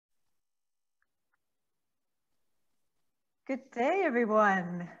Good day,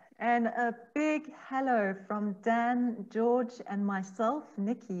 everyone, and a big hello from Dan, George, and myself,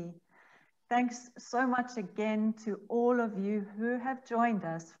 Nikki. Thanks so much again to all of you who have joined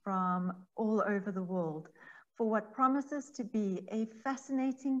us from all over the world for what promises to be a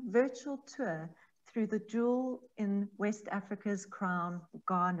fascinating virtual tour through the jewel in West Africa's crown,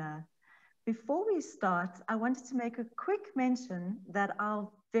 Ghana. Before we start, I wanted to make a quick mention that our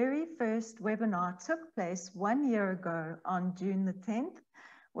very first webinar took place 1 year ago on June the 10th,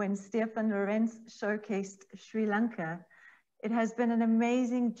 when Stefan Lorenz showcased Sri Lanka. It has been an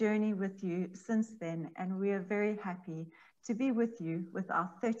amazing journey with you since then, and we are very happy to be with you with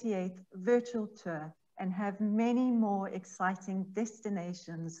our 38th virtual tour and have many more exciting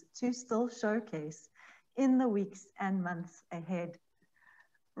destinations to still showcase in the weeks and months ahead.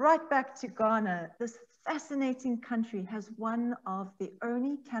 Right back to Ghana, this fascinating country has one of the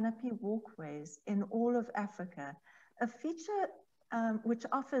only canopy walkways in all of Africa, a feature which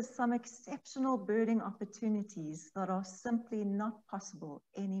offers some exceptional birding opportunities that are simply not possible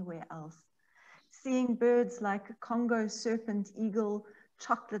anywhere else. Seeing birds like Congo serpent eagle,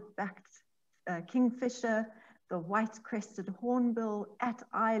 chocolate-backed kingfisher, the white-crested hornbill at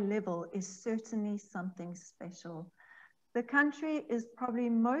eye level is certainly something special. The country is probably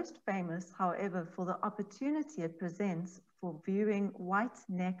most famous, however, for the opportunity it presents for viewing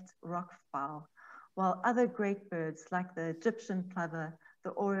white-necked rockfowl, while other great birds like the Egyptian plover,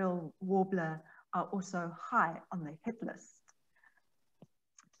 the oriole warbler are also high on the hit list.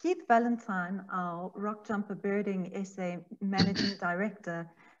 Keith Valentine, our Rockjumper Birding SA Managing Director,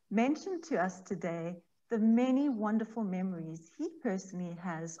 mentioned to us today the many wonderful memories he personally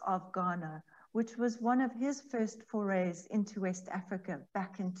has of Ghana, which was one of his first forays into West Africa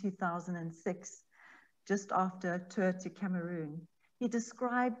back in 2006, just after a tour to Cameroon. He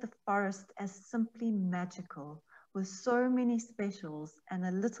described the forest as simply magical, with so many specials and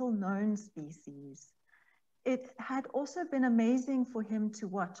a little known species. It had also been amazing for him to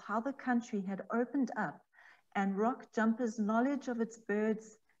watch how the country had opened up and Rockjumper's knowledge of its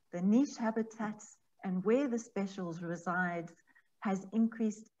birds, the niche habitats, and where the specials reside has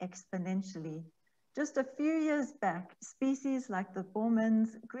increased exponentially. Just a few years back, species like the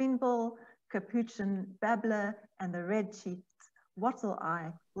Borman's greenbill, capuchin babbler, and the red-cheeked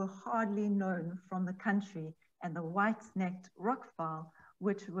wattle-eye were hardly known from the country, and the white-necked rockfowl,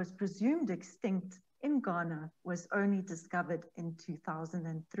 which was presumed extinct in Ghana, was only discovered in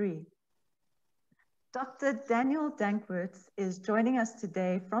 2003. Dr. Daniel Danckwerts is joining us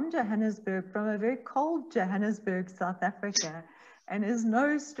today from Johannesburg, from a very cold Johannesburg, South Africa, and is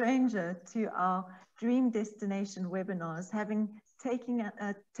no stranger to our Dream Destination webinars, having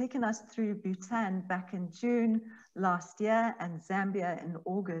taken us through Bhutan back in June last year and Zambia in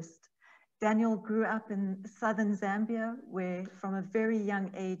August. Daniel grew up in southern Zambia, where from a very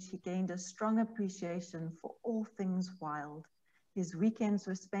young age he gained a strong appreciation for all things wild. His weekends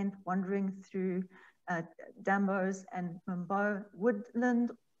were spent wandering through Dambos and Mambo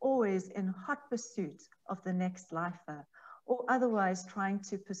woodland, always in hot pursuit of the next lifer, or otherwise trying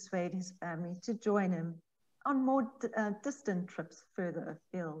to persuade his family to join him on more distant trips further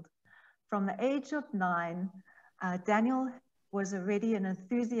afield. From the age of 9, Daniel was already an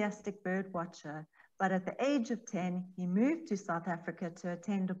enthusiastic bird watcher, but at the age of 10, he moved to South Africa to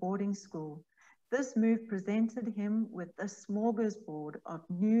attend a boarding school. This move presented him with a smorgasbord of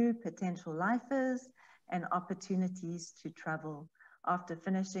new potential lifers and opportunities to travel. After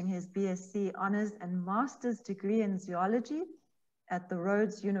finishing his BSc honors and master's degree in zoology at the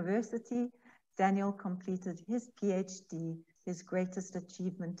Rhodes University, Daniel completed his PhD, his greatest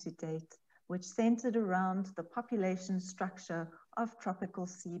achievement to date, which centered around the population structure of tropical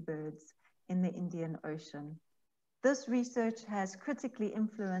seabirds in the Indian Ocean. This research has critically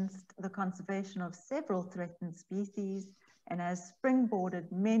influenced the conservation of several threatened species and has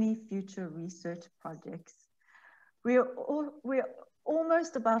springboarded many future research projects. We're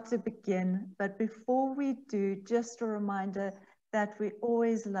almost about to begin, but before we do, just a reminder that we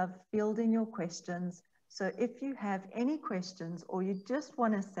always love fielding your questions. So if you have any questions or you just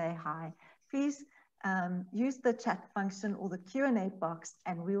want to say hi, please use the chat function or the Q&A box,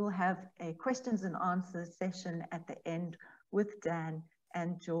 and we will have a questions and answers session at the end with Dan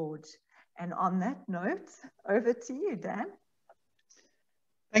and George. And on that note, over to you, Dan.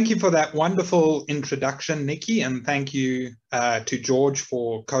 Thank you for that wonderful introduction, Nikki, and thank you to George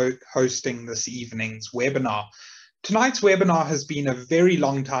for co-hosting this evening's webinar. Tonight's webinar has been a very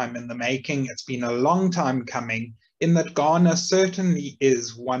long time in the making. It's been a long time coming. in that Ghana certainly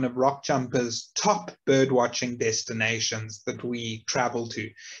is one of Rockjumper's top birdwatching destinations that we travel to.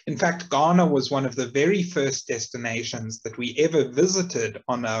 In fact, Ghana was one of the very first destinations that we ever visited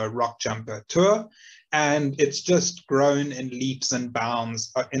on a Rockjumper tour, and it's just grown in leaps and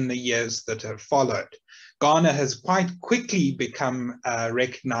bounds in the years that have followed. Ghana has quite quickly become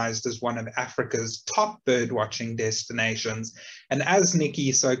recognized as one of Africa's top birdwatching destinations. And as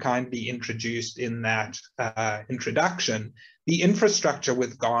Nikki so kindly introduced in that introduction, the infrastructure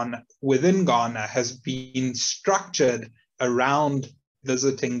within Ghana has been structured around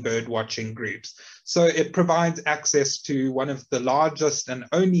visiting birdwatching groups. So it provides access to one of the largest and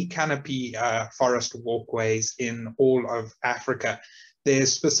only canopy forest walkways in all of Africa.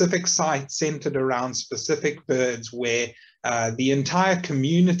 There's specific sites centered around specific birds where the entire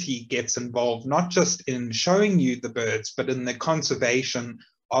community gets involved, not just in showing you the birds, but in the conservation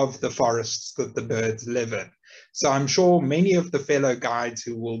of the forests that the birds live in. So I'm sure many of the fellow guides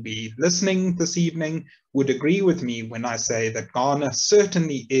who will be listening this evening would agree with me when I say that Ghana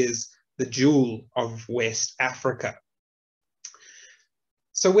certainly is the jewel of West Africa.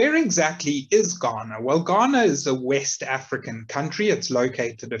 So where exactly is Ghana? Well, Ghana is a West African country. It's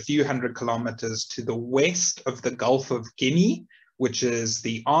located a few hundred kilometers to the west of the Gulf of Guinea, which is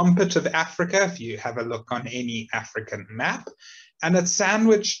the armpit of Africa, if you have a look on any African map. And it's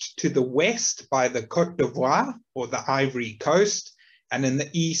sandwiched to the west by the Côte d'Ivoire, or the Ivory Coast, and in the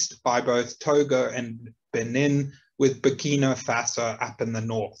east by both Togo and Benin, with Burkina Faso up in the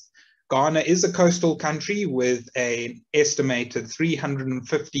north. Ghana is a coastal country with an estimated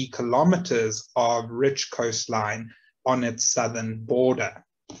 350 kilometers of rich coastline on its southern border.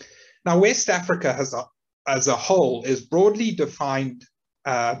 Now, West Africa as a whole is broadly defined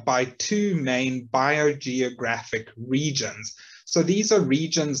by two main biogeographic regions. So these are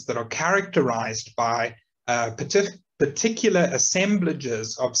regions that are characterized by particular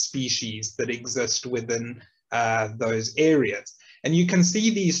assemblages of species that exist within those areas. And you can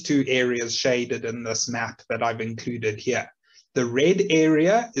see these two areas shaded in this map that I've included here. The red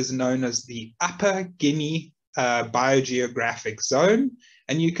area is known as the Upper Guinea Biogeographic Zone.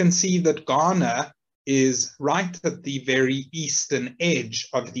 And you can see that Ghana is right at the very eastern edge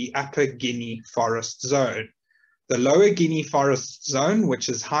of the Upper Guinea Forest Zone. The Lower Guinea Forest Zone, which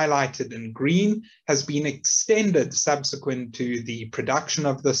is highlighted in green, has been extended subsequent to the production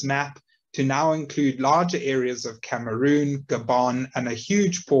of this map to now include larger areas of Cameroon, Gabon, and a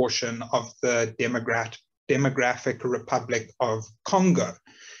huge portion of the Democratic Republic of Congo.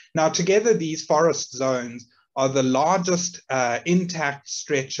 Now, together, these forest zones are the largest intact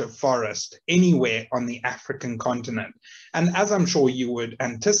stretch of forest anywhere on the African continent. And as I'm sure you would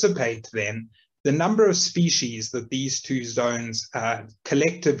anticipate then, the number of species that these two zones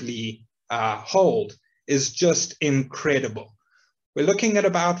collectively hold is just incredible. We're looking at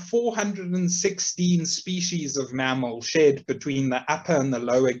about 416 species of mammal shared between the Upper and the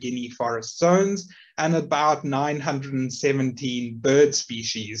Lower Guinea Forest zones, and about 917 bird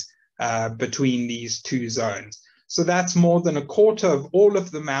species between these two zones. So that's more than a quarter of all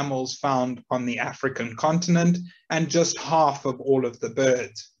of the mammals found on the African continent, and just half of all of the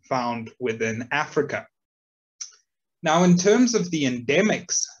birds found within Africa. Now, in terms of the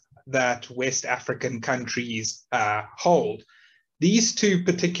endemics that West African countries hold, these two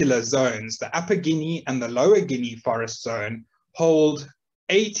particular zones, the Upper Guinea and the Lower Guinea Forest Zone, hold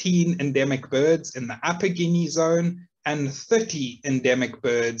 18 endemic birds in the Upper Guinea Zone and 30 endemic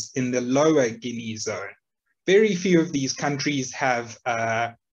birds in the Lower Guinea Zone. Very few of these countries have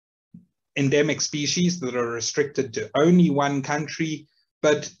endemic species that are restricted to only one country,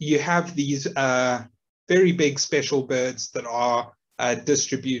 but you have these very big special birds that are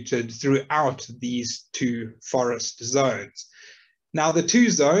distributed throughout these two forest zones. Now, the two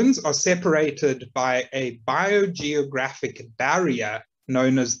zones are separated by a biogeographic barrier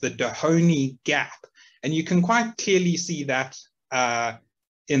known as the Dahomey Gap. And you can quite clearly see that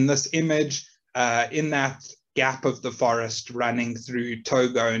in this image, in that gap of the forest running through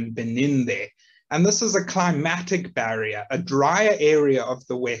Togo and Benin there. And this is a climatic barrier, a drier area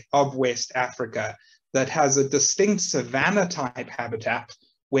of West Africa that has a distinct savanna type habitat,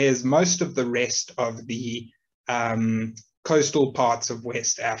 whereas most of the rest of the coastal parts of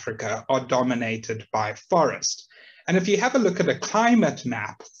West Africa are dominated by forest. And if you have a look at a climate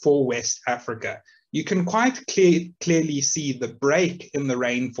map for West Africa, you can quite clearly see the break in the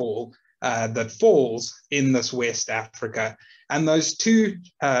rainfall that falls in this West Africa. And those two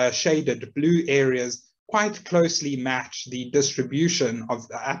shaded blue areas quite closely match the distribution of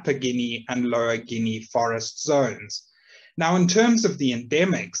the Upper Guinea and Lower Guinea forest zones. Now, in terms of the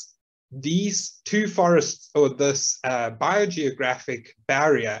endemics, these two forests, or this biogeographic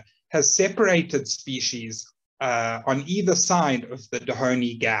barrier, has separated species on either side of the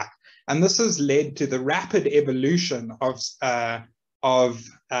Dahomey Gap. And this has led to the rapid evolution of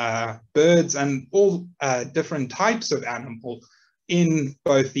birds and all different types of animals in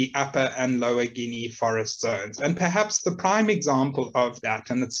both the Upper and Lower Guinea forest zones. And perhaps the prime example of that,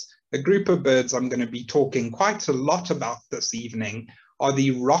 and it's a group of birds I'm going to be talking quite a lot about this evening, are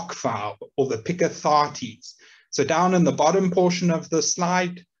the rockfowl, or the Picathartes. So down in the bottom portion of the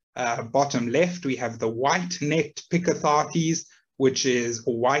slide, bottom left, we have the white-necked Picathartes, which is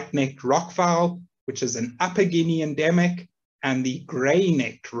a white-necked rockfowl, which is an Upper Guinea endemic, and the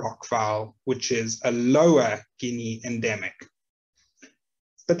grey-necked rockfowl, which is a Lower Guinea endemic.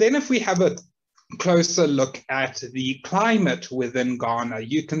 But then if we have a closer look at the climate within Ghana,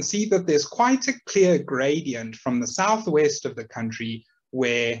 you can see that there's quite a clear gradient from the southwest of the country,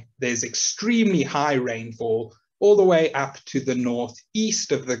 where there's extremely high rainfall, all the way up to the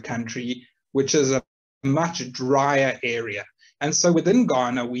northeast of the country, which is a much drier area. And so within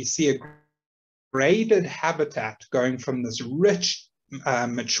Ghana, we see a graded habitat going from this rich,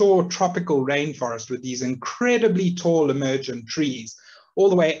 mature tropical rainforest with these incredibly tall emergent trees, all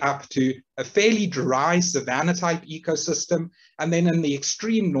the way up to a fairly dry savanna type ecosystem. And then in the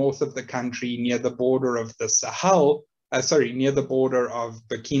extreme north of the country, near the border of the Sahel, near the border of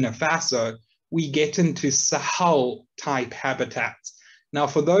Burkina Faso, we get into Sahel type habitats. Now,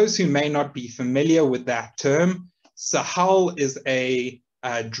 for those who may not be familiar with that term, Sahel is a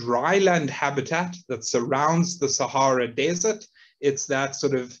dryland habitat that surrounds the Sahara Desert. It's that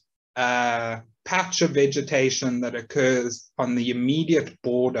sort of patch of vegetation that occurs on the immediate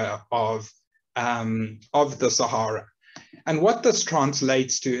border of the Sahara. And what this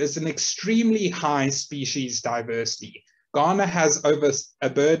translates to is an extremely high species diversity. Ghana has over a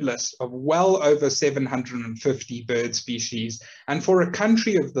bird list of well over 750 bird species. And for a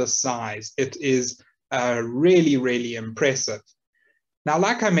country of this size, it is really, really impressive. Now,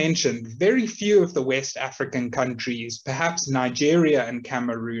 like I mentioned, very few of the West African countries, perhaps Nigeria and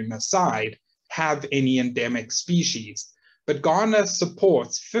Cameroon aside, have any endemic species. But Ghana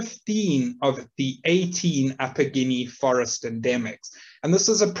supports 15 of the 18 Upper Guinea forest endemics. And this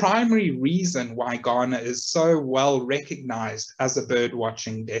is a primary reason why Ghana is so well recognized as a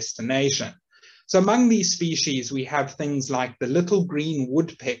birdwatching destination. So among these species, we have things like the little green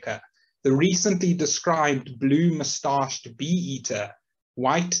woodpecker, the recently described blue-mustached bee-eater,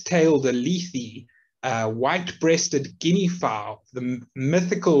 white-tailed alethe, white-breasted guinea fowl, the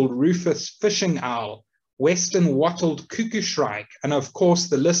mythical rufous fishing owl, western wattled cuckoo shrike, and of course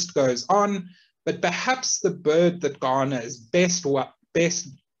the list goes on. But perhaps the bird that Ghana is best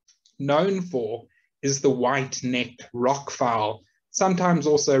known for is the white-necked rockfowl, sometimes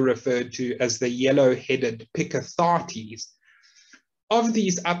also referred to as the yellow-headed Picathartes. Of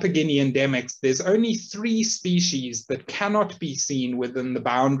these Upper Guinea endemics, there's only 3 species that cannot be seen within the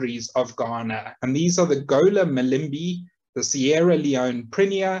boundaries of Ghana, and these are the Gola malimbi, the Sierra Leone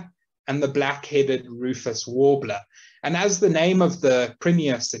prinia, and the black-headed rufous warbler. And as the name of the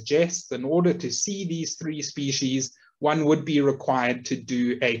prinia suggests, in order to see these 3 species, one would be required to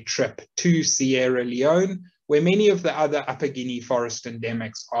do a trip to Sierra Leone, where many of the other Upper Guinea forest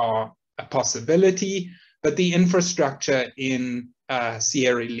endemics are a possibility, but the infrastructure in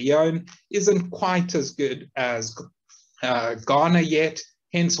Sierra Leone isn't quite as good as Ghana yet,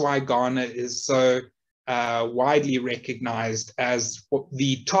 hence why Ghana is so widely recognized as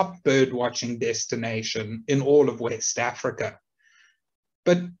the top birdwatching destination in all of West Africa.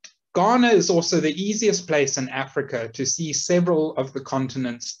 But Ghana is also the easiest place in Africa to see several of the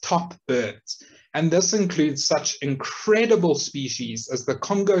continent's top birds. And this includes such incredible species as the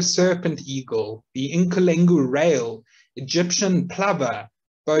Congo serpent eagle, the Inkalengu rail, Egyptian plover,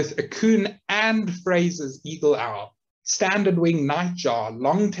 both a coon and Fraser's eagle owl, standard-wing nightjar,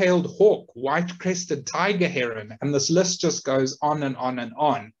 long-tailed hawk, white-crested tiger heron, and this list just goes on and on and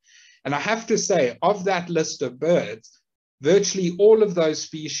on. And I have to say, of that list of birds, virtually all of those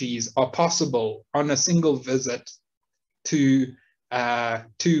species are possible on a single visit to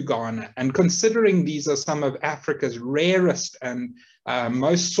Ghana. And considering these are some of Africa's rarest and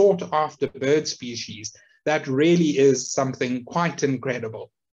most sought-after bird species, that really is something quite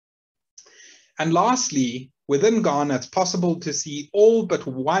incredible. And lastly, within Ghana, it's possible to see all but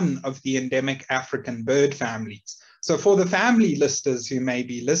one of the endemic African bird families. So for the family listers who may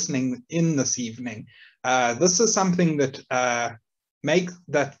be listening in this evening, this is something that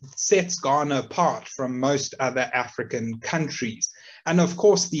sets Ghana apart from most other African countries. And of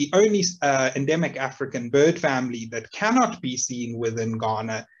course, the only endemic African bird family that cannot be seen within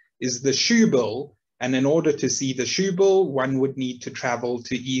Ghana is the shoebill. And in order to see the shoebill, one would need to travel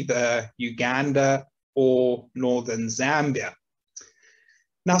to either Uganda or northern Zambia.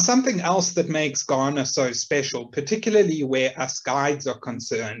 Now, something else that makes Ghana so special, particularly where us guides are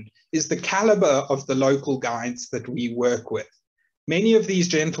concerned, is the caliber of the local guides that we work with. Many of these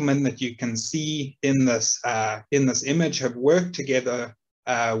gentlemen that you can see in this image have worked together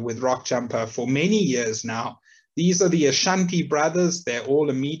with Rockjumper for many years now. These are the Ashanti brothers. They're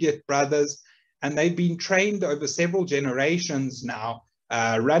all immediate brothers, and they've been trained over several generations now,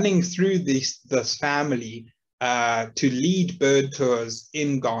 running through this family to lead bird tours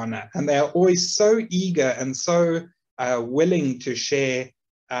in Ghana. And they are always so eager and so willing to share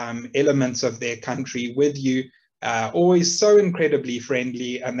elements of their country with you, always so incredibly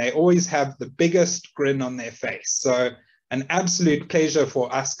friendly, and they always have the biggest grin on their face. So an absolute pleasure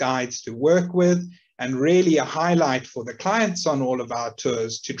for us guides to work with, and really a highlight for the clients on all of our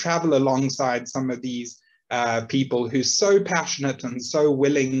tours to travel alongside some of these people who are so passionate and so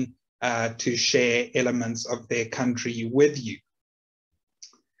willing to share elements of their country with you.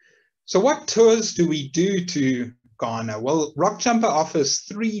 So what tours do we do to Ghana? Well, Rockjumper offers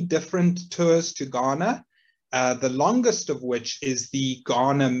 3 different tours to Ghana, the longest of which is the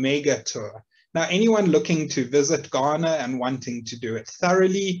Ghana Mega Tour. Now, anyone looking to visit Ghana and wanting to do it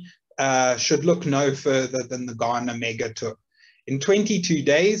thoroughly should look no further than the Ghana Mega Tour. In 22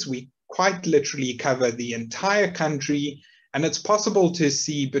 days, we quite literally cover the entire country, and it's possible to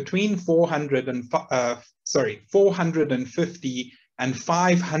see between 450 and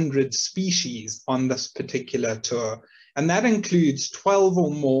 500 species on this particular tour. And that includes 12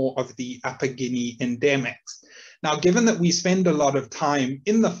 or more of the Upper Guinea endemics. Now, given that we spend a lot of time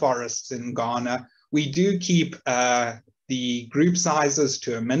in the forests in Ghana, we do keep the group sizes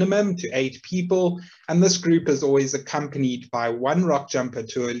to a minimum, to 8 people. And this group is always accompanied by 1 Rockjumper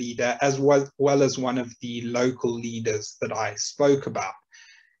tour leader, as well as one of the local leaders that I spoke about.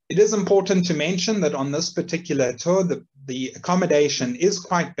 It is important to mention that on this particular tour, the accommodation is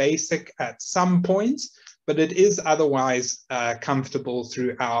quite basic at some points, but it is otherwise comfortable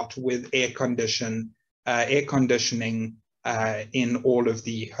throughout with air conditioning in all of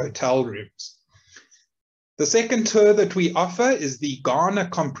the hotel rooms. The second tour that we offer is the Ghana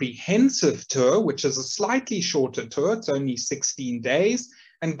Comprehensive Tour, which is a slightly shorter tour. It's only 16 days.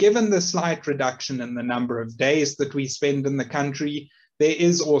 And given the slight reduction in the number of days that we spend in the country, there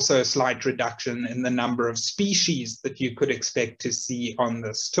is also a slight reduction in the number of species that you could expect to see on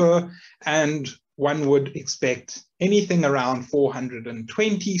this tour. And one would expect anything around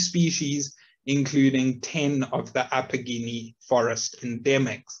 420 species, including 10 of the Upper Guinea forest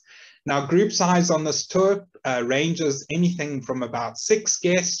endemics. Now, group size on this tour ranges anything from about 6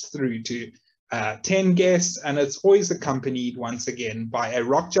 guests through to 10 guests, and it's always accompanied once again by a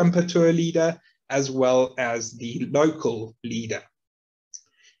Rockjumper tour leader as well as the local leader.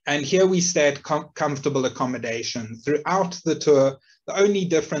 And here we stay at comfortable accommodation throughout the tour. The only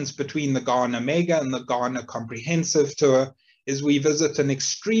difference between the Ghana Mega and the Ghana Comprehensive Tour is we visit an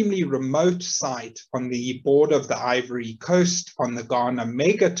extremely remote site on the border of the Ivory Coast on the Ghana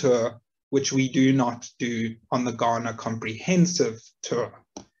Mega Tour, which we do not do on the Ghana Comprehensive Tour.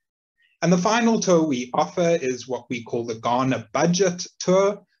 And the final tour we offer is what we call the Ghana Budget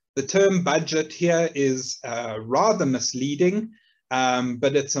Tour. The term budget here is rather misleading,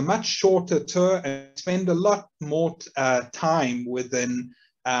 but it's a much shorter tour and spend a lot more time within.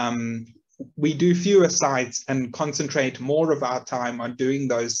 We do fewer sites and concentrate more of our time on doing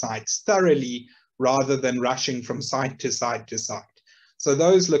those sites thoroughly rather than rushing from site to site to site. So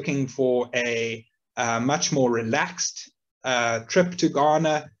those looking for a much more relaxed trip to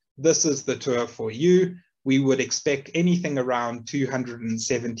Ghana, this is the tour for you. We would expect anything around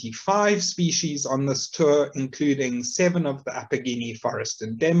 275 species on this tour, including 7 of the Upper Guinea forest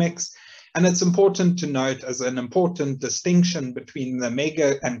endemics. And it's important to note, as an important distinction between the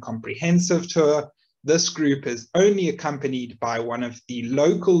Mega and Comprehensive Tour, this group is only accompanied by one of the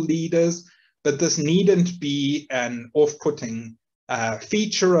local leaders, but this needn't be an off-putting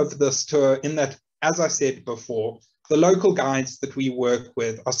feature of this tour, in that, as I said before, the local guides that we work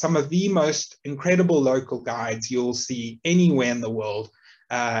with are some of the most incredible local guides you'll see anywhere in the world,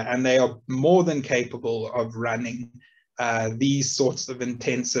 and they are more than capable of running these sorts of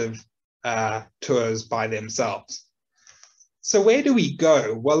intensive tours by themselves. So where do we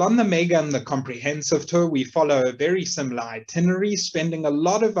go? Well, on the Mega and the Comprehensive Tour, we follow a very similar itinerary, spending a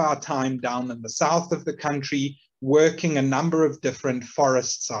lot of our time down in the south of the country, working a number of different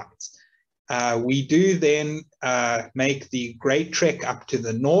forest sites. We do then make the great trek up to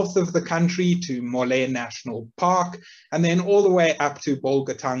the north of the country to Mole National Park, and then all the way up to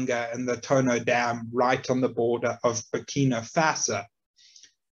Bolgatanga and the Tono Dam right on the border of Burkina Faso.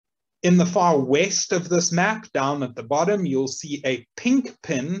 In the far west of this map, down at the bottom, you'll see a pink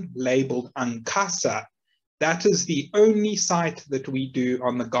pin labeled Ankasa. That is the only site that we do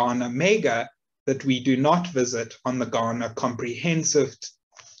on the Ghana Mega that we do not visit on the Ghana Comprehensive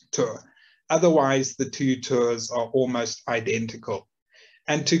Tour. Otherwise, the two tours are almost identical.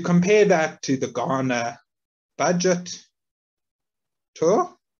 And to compare that to the Ghana Budget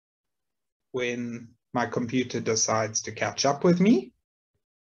Tour, when my computer decides to catch up with me,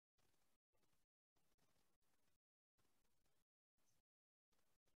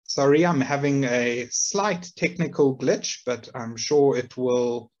 sorry, I'm having a slight technical glitch, but I'm sure it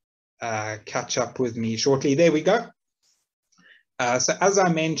will catch up with me shortly. There we go. So as I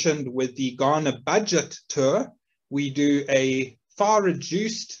mentioned, with the Ghana Budget Tour, we do a far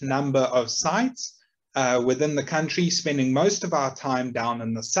reduced number of sites within the country, spending most of our time down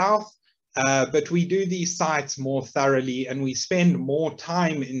in the south, but we do these sites more thoroughly and we spend more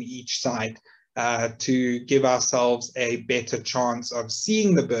time in each site to give ourselves a better chance of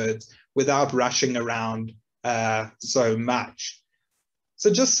seeing the birds without rushing around so much. So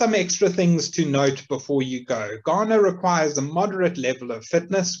just some extra things to note before you go. Ghana requires a moderate level of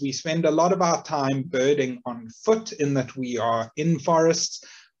fitness. We spend a lot of our time birding on foot in that we are in forests,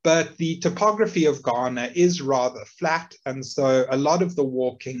 but the topography of Ghana is rather flat, and so a lot of the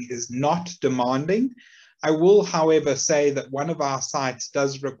walking is not demanding. I will, however, say that one of our sites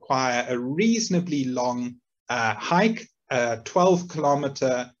does require a reasonably long hike, a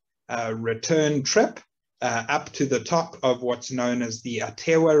 12-kilometer return trip up to the top of what's known as the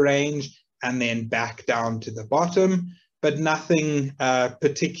Atewa Range and then back down to the bottom, but nothing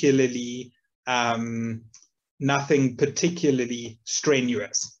particularly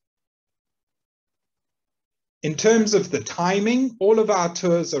strenuous. In terms of the timing, all of our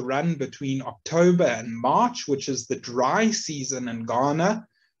tours are run between October and March, which is the dry season in Ghana.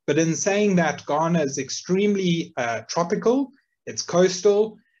 But in saying that, Ghana is extremely tropical, it's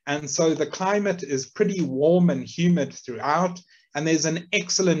coastal, and so the climate is pretty warm and humid throughout, and there's an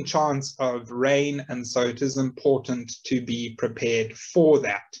excellent chance of rain, and so it is important to be prepared for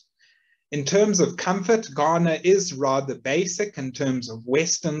that. In terms of comfort, Ghana is rather basic in terms of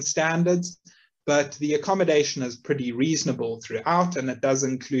Western standards, but the accommodation is pretty reasonable throughout, and it does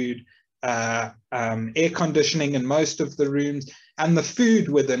include air conditioning in most of the rooms, and the food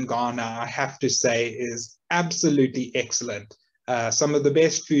within Ghana, I have to say, is absolutely excellent. Some of the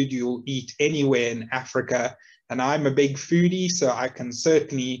best food you'll eat anywhere in Africa, and I'm a big foodie, so I can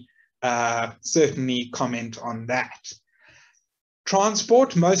certainly comment on that.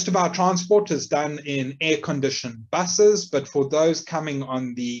 Transport, most of our transport is done in air-conditioned buses, but for those coming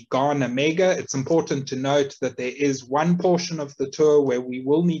on the Ghana Mega, it's important to note that there is one portion of the tour where we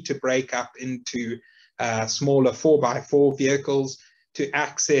will need to break up into smaller 4x4 vehicles to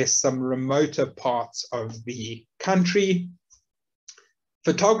access some remoter parts of the country.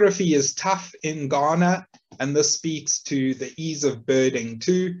 Photography is tough in Ghana, and this speaks to the ease of birding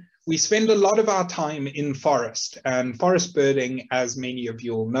too. We spend a lot of our time in forest, and forest birding, as many of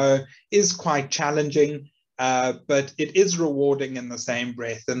you will know, is quite challenging, but it is rewarding in the same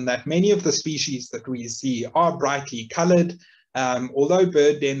breath, in that many of the species that we see are brightly colored. Although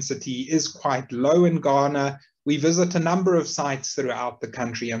bird density is quite low in Ghana, we visit a number of sites throughout the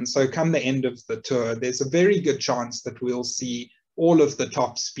country, and so come the end of the tour, there's a very good chance that we'll see all of the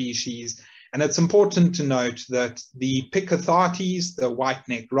top species. And it's important to note that the Picathartes, the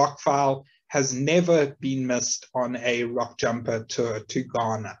white-necked rockfowl, has never been missed on a Rockjumper tour to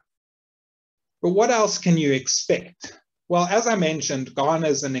Ghana. But what else can you expect? Well, as I mentioned, Ghana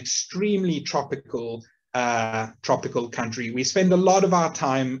is an extremely tropical country. We spend a lot of our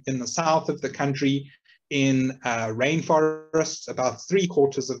time in the south of the country in rainforests. About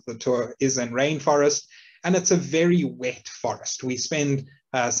 3/4 of the tour is in rainforest, and it's a very wet forest. We spend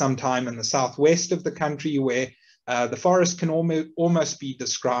some time in the southwest of the country where the forest can almost be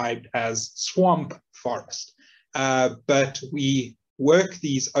described as swamp forest. But we work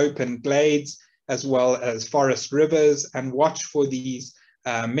these open glades as well as forest rivers and watch for these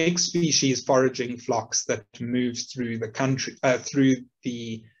mixed species foraging flocks that move through the country,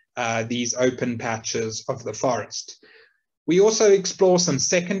 these open patches of the forest. We also explore some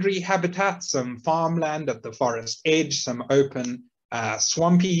secondary habitats, some farmland at the forest edge, some open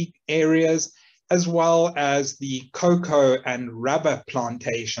swampy areas, as well as the cocoa and rubber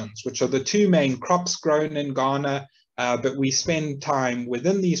plantations, which are the two main crops grown in Ghana, but we spend time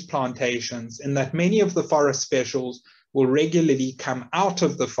within these plantations, in that many of the forest specials will regularly come out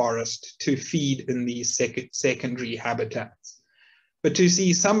of the forest to feed in these secondary habitats. But to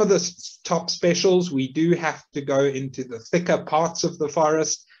see some of the top specials, we do have to go into the thicker parts of the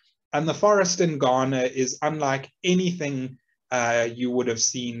forest. And the forest in Ghana is unlike anything you would have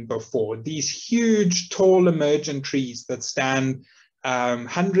seen before. These huge, tall, emergent trees that stand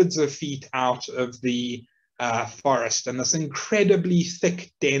hundreds of feet out of the forest, and this incredibly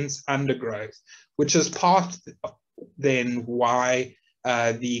thick, dense undergrowth, which is part then why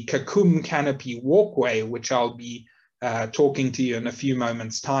the Kakum Canopy Walkway, which I'll be talking to you in a few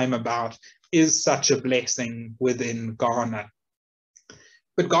moments' time about, is such a blessing within Ghana.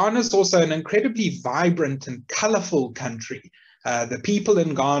 But Ghana is also an incredibly vibrant and colorful country. The people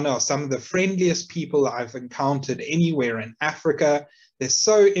in Ghana are some of the friendliest people I've encountered anywhere in Africa. They're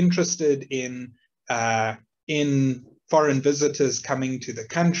so interested in foreign visitors coming to the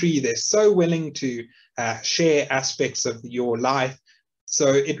country. They're so willing to share aspects of your life.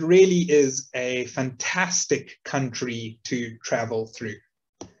 So it really is a fantastic country to travel through.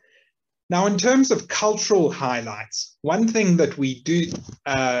 Now, in terms of cultural highlights, one thing that we do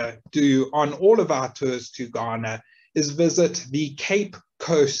on all of our tours to Ghana is visit the Cape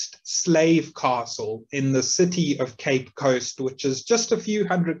Coast Slave Castle in the city of Cape Coast, which is just a few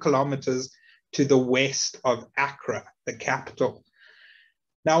hundred kilometers to the west of Accra, the capital.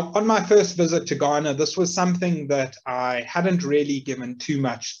 Now, on my first visit to Ghana, this was something that I hadn't really given too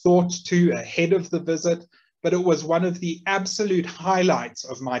much thought to ahead of the visit, but it was one of the absolute highlights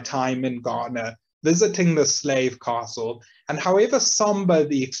of my time in Ghana, visiting the slave castle. And however somber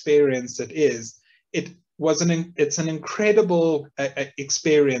the experience it is, it's an incredible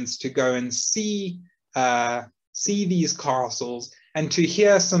experience to go and see these castles and to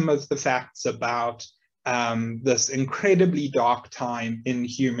hear some of the facts about this incredibly dark time in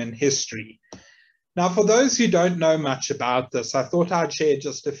human history. Now, for those who don't know much about this, I thought I'd share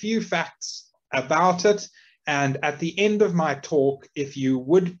just a few facts about it. And at the end of my talk, if you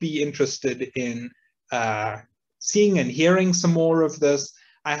would be interested in seeing and hearing some more of this,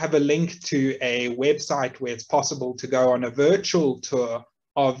 I have a link to a website where it's possible to go on a virtual tour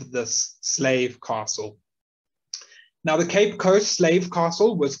of this slave castle. Now, the Cape Coast Slave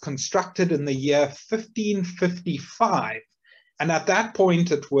Castle was constructed in the year 1555. And at that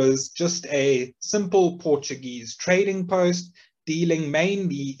point, it was just a simple Portuguese trading post dealing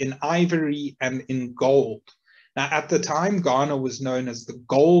mainly in ivory and in gold. Now, at the time, Ghana was known as the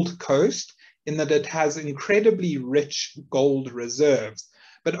Gold Coast in that it has incredibly rich gold reserves.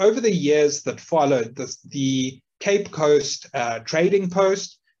 But over the years that followed, the Cape Coast trading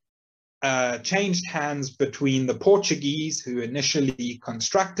post changed hands between the Portuguese, who initially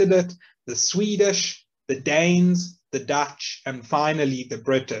constructed it, the Swedish, the Danes, the Dutch, and finally the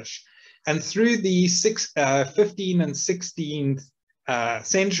British. And through the 15th and 16th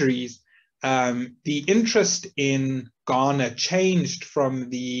centuries, the interest in Ghana changed from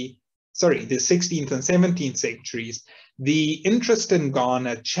the 16th and 17th centuries. The interest in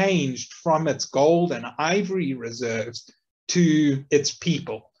Ghana changed from its gold and ivory reserves to its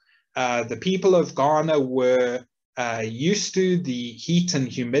people. The people of Ghana were used to the heat and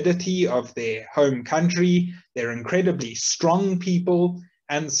humidity of their home country. They're incredibly strong people.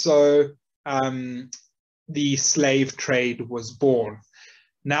 And so the slave trade was born.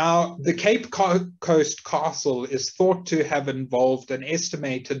 Now, the Cape Coast Castle is thought to have involved an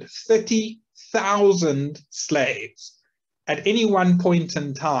estimated 30,000 slaves. At any one point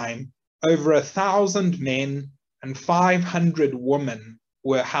in time, over 1,000 men and 500 women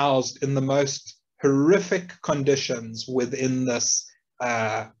were housed in the most horrific conditions within this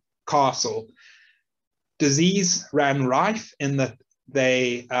castle. Disease ran rife in that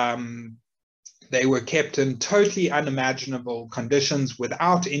they were kept in totally unimaginable conditions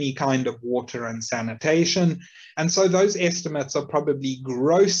without any kind of water and sanitation. And so those estimates are probably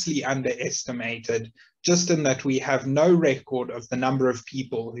grossly underestimated, just in that we have no record of the number of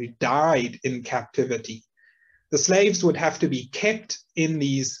people who died in captivity. The slaves would have to be kept in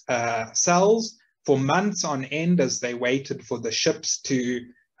these cells for months on end as they waited for the ships to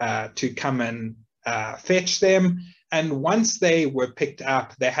come and fetch them. And once they were picked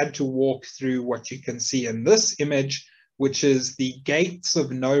up, they had to walk through what you can see in this image, which is the gates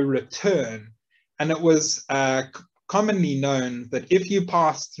of no return. And it was commonly known that if you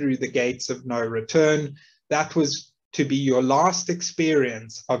passed through the gates of no return, that was to be your last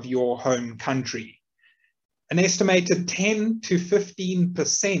experience of your home country. An estimated 10 to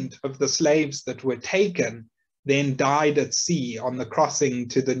 15% of the slaves that were taken then died at sea on the crossing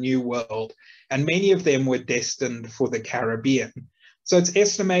to the New World, and many of them were destined for the Caribbean. So it's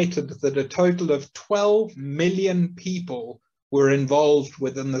estimated that a total of 12 million people were involved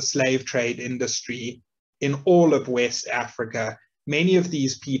within the slave trade industry in all of West Africa, many of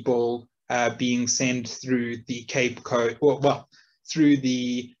these people being sent through the Cape Coast, well, through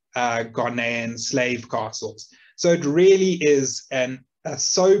the Ghanaian slave castles. So it really is a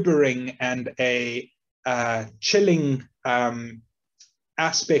sobering and a chilling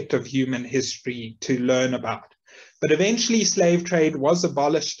aspect of human history to learn about. But eventually slave trade was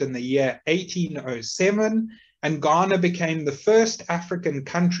abolished in the year 1807, and Ghana became the first African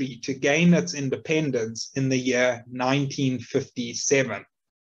country to gain its independence in the year 1957.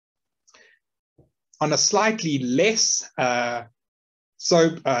 On a slightly less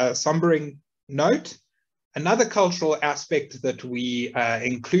sombering note, another cultural aspect that we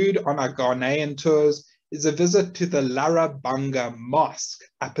include on our Ghanaian tours is a visit to the Larabanga Mosque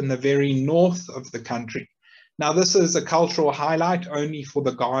up in the very north of the country. Now, this is a cultural highlight only for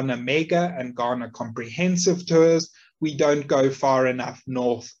the Ghana Mega and Ghana Comprehensive tours. We don't go far enough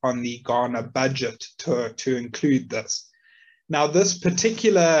north on the Ghana Budget tour to include this. Now, this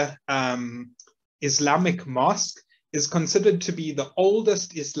particular Islamic mosque is considered to be the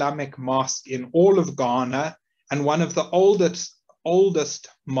oldest Islamic mosque in all of Ghana and one of the oldest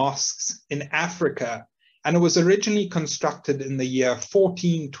mosques in Africa. And it was originally constructed in the year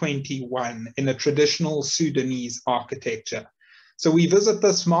 1421 in a traditional Sudanese architecture. So we visit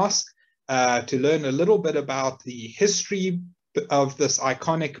this mosque to learn a little bit about the history of this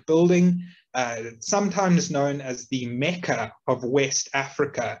iconic building, sometimes known as the Mecca of West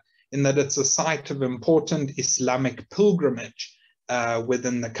Africa, in that it's a site of important Islamic pilgrimage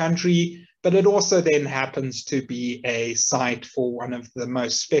within the country, but it also then happens to be a site for one of the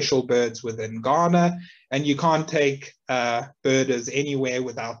most special birds within Ghana, and you can't take birders anywhere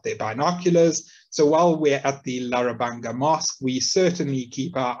without their binoculars. So while we're at the Larabanga Mosque, we certainly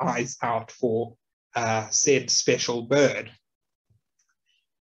keep our eyes out for said special bird.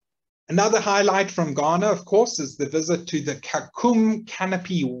 Another highlight from Ghana, of course, is the visit to the Kakum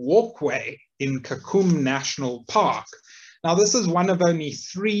Canopy Walkway in Kakum National Park. Now, this is one of only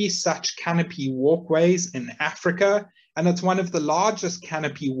 3 such canopy walkways in Africa, and it's one of the largest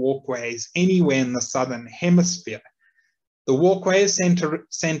canopy walkways anywhere in the Southern Hemisphere. The walkway is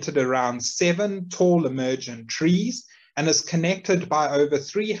centered around 7 tall emergent trees and is connected by over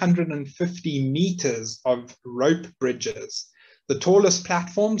 350 meters of rope bridges. The tallest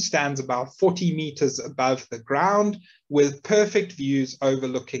platform stands about 40 meters above the ground, with perfect views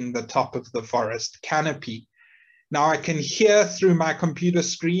overlooking the top of the forest canopy. Now, I can hear through my computer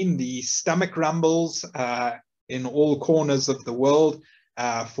screen the stomach rumbles in all corners of the world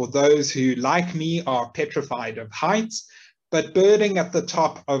for those who, like me, are petrified of heights. But birding at the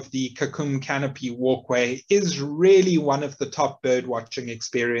top of the Kakum Canopy Walkway is really one of the top birdwatching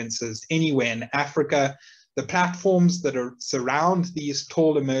experiences anywhere in Africa. The platforms that surround these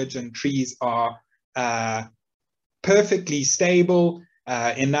tall emergent trees are perfectly stable,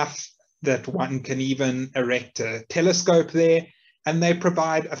 enough that one can even erect a telescope there, and they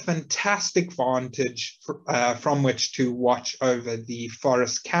provide a fantastic vantage from which to watch over the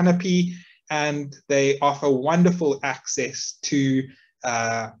forest canopy, and they offer wonderful access to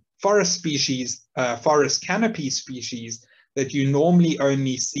forest canopy species that you normally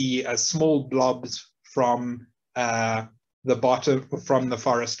only see as small blobs from the bottom, from the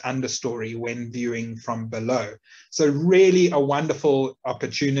forest understory when viewing from below. So really a wonderful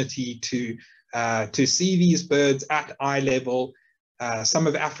opportunity to see these birds at eye level. Some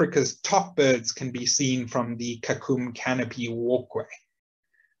of Africa's top birds can be seen from the Kakum Canopy Walkway.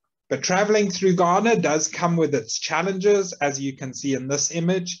 But traveling through Ghana does come with its challenges, as you can see in this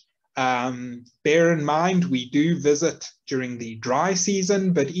image. Bear in mind, we do visit during the dry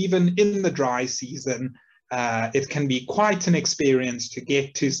season, but even in the dry season, it can be quite an experience to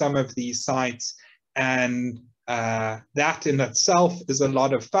get to some of these sites, and that in itself is a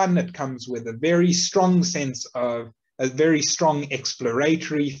lot of fun. It comes with a very strong sense of a very strong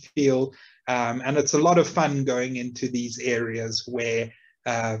exploratory feel, and it's a lot of fun going into these areas where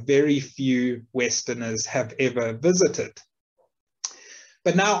very few Westerners have ever visited.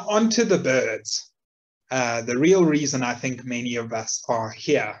 But now on to the birds, the real reason I think many of us are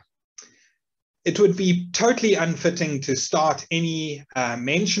here. It would be totally unfitting to start any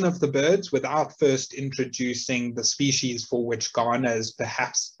mention of the birds without first introducing the species for which Ghana is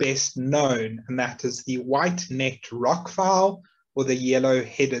perhaps best known, and that is the white-necked rockfowl, or the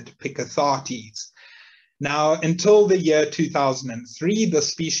yellow-headed Picathartes. Now, until the year 2003, the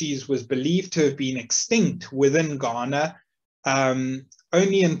species was believed to have been extinct within Ghana,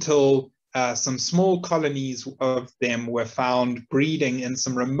 only until some small colonies of them were found breeding in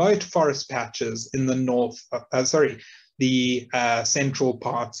some remote forest patches in the north, central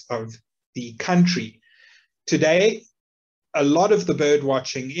parts of the country. Today, a lot of the bird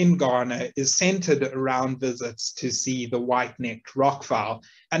watching in Ghana is centered around visits to see the white-necked rockfowl,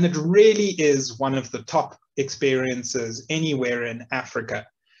 and it really is one of the top experiences anywhere in Africa.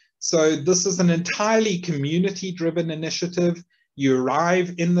 So this is an entirely community-driven initiative. You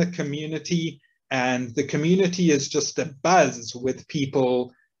arrive in the community, and the community is just abuzz with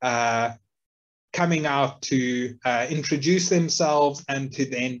people coming out to introduce themselves and to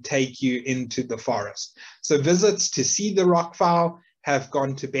then take you into the forest. So visits to see the rockfowl have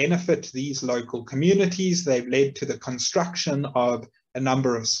gone to benefit these local communities. They've led to the construction of a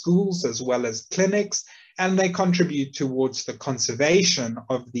number of schools as well as clinics, and they contribute towards the conservation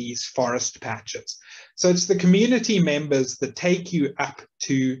of these forest patches. So it's the community members that take you up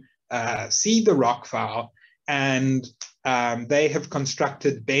to see the rockfowl, and they have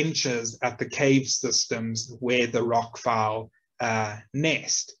constructed benches at the cave systems where the rockfowl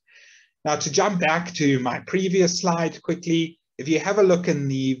nest. Now, to jump back to my previous slide quickly, if you have a look in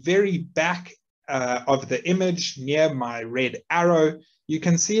the very back of the image near my red arrow, you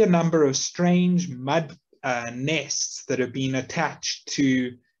can see a number of strange mud nests that have been attached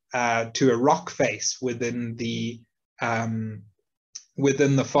to a rock face within the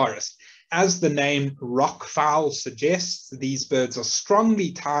forest. As the name rockfowl suggests, these birds are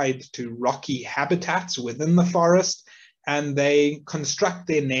strongly tied to rocky habitats within the forest, and they construct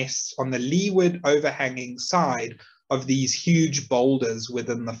their nests on the leeward overhanging side of these huge boulders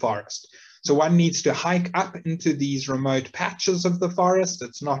within the forest. So one needs to hike up into these remote patches of the forest.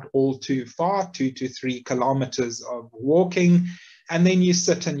 It's not all too far, 2 to 3 kilometers of walking, and then you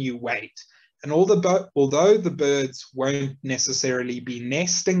sit and you wait. And although the birds won't necessarily be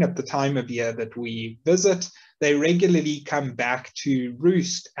nesting at the time of year that we visit, they regularly come back to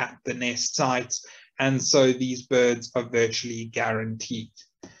roost at the nest sites, and so these birds are virtually guaranteed.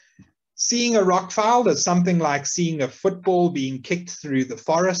 Seeing a rockfowl is something like seeing a football being kicked through the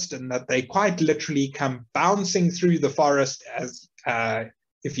forest, and that they quite literally come bouncing through the forest as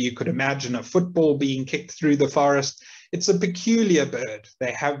if you could imagine a football being kicked through the forest. It's a peculiar bird.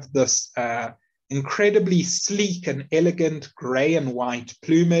 They have this incredibly sleek and elegant gray and white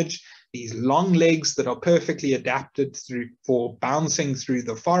plumage, these long legs that are perfectly adapted for bouncing through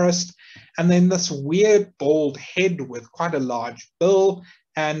the forest, and then this weird bald head with quite a large bill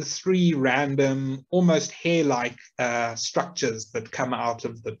and 3 random, almost hair-like structures that come out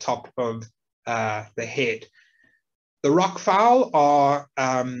of the top of the head. The rockfowl are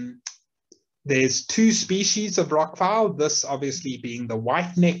there's 2 species of rockfowl, this obviously being the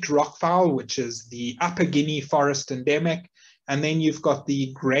white-necked rockfowl, which is the Upper Guinea forest endemic, and then you've got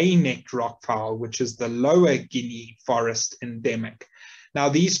the grey-necked rockfowl, which is the Lower Guinea forest endemic. Now,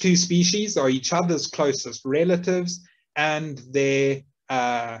 these 2 species are each other's closest relatives, and they're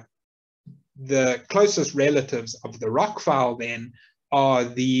the closest relatives of the rockfowl then are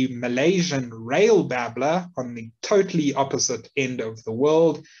the Malaysian rail babbler on the totally opposite end of the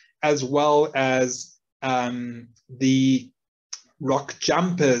world, as well as the rock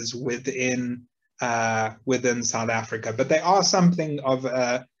jumpers within South Africa. But they are something of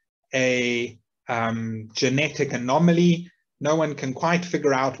a genetic anomaly. No one can quite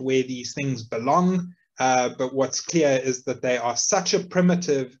figure out where these things belong, but what's clear is that they are such a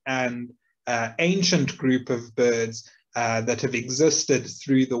primitive and ancient group of birds that have existed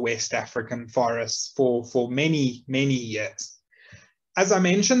through the West African forests for many, many years. As I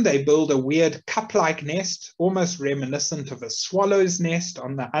mentioned, they build a weird cup-like nest, almost reminiscent of a swallow's nest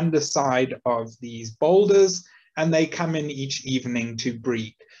on the underside of these boulders, and they come in each evening to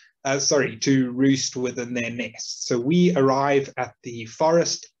to roost within their nests. So we arrive at the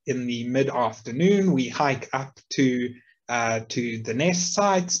forest in the mid-afternoon, we hike up to the nest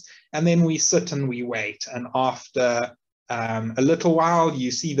sites, and then we sit and we wait. And after a little while,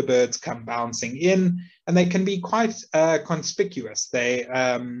 you see the birds come bouncing in, and they can be quite conspicuous. They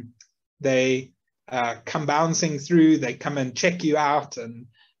come bouncing through, they come and check you out, and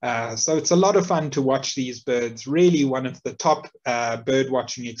so it's a lot of fun to watch these birds. Really one of the top bird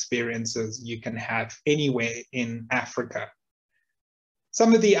watching experiences you can have anywhere in Africa.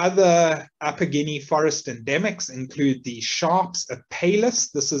 Some of the other Upper Guinea forest endemics include the Sharp's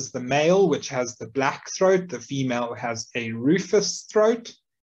apalis. This is the male, which has the black throat. The female has a rufous throat.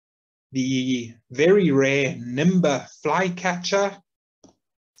 The very rare Nimba flycatcher.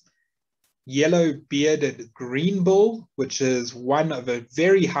 yellow-bearded greenbull, which is one of a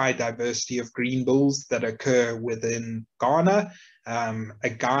very high diversity of greenbulls that occur within Ghana, a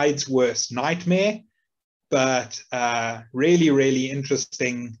guide's worst nightmare, but really, really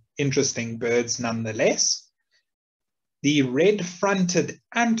interesting birds nonetheless. The red-fronted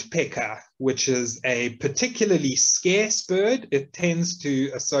antpecker, which is a particularly scarce bird. It tends to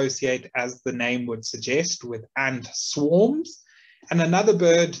associate, as the name would suggest, with ant swarms. And another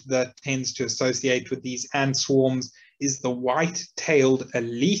bird that tends to associate with these ant swarms is the white-tailed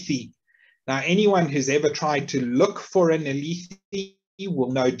alethi. Now, anyone who's ever tried to look for an alethi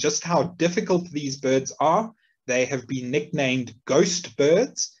will know just how difficult these birds are. They have been nicknamed ghost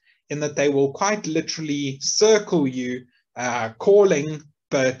birds in that they will quite literally circle you calling,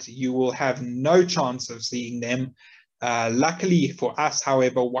 but you will have no chance of seeing them. Luckily for us,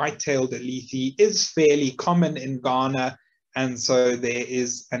 however, white-tailed alethi is fairly common in Ghana, and so there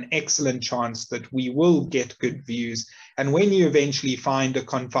is an excellent chance that we will get good views. And when you eventually find a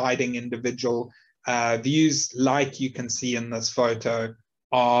confiding individual, views like you can see in this photo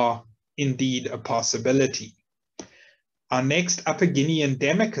are indeed a possibility. Our next Upper Guinea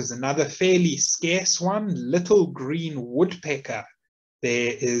endemic is another fairly scarce one, little green woodpecker.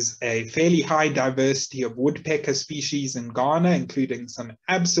 There is a fairly high diversity of woodpecker species in Ghana, including some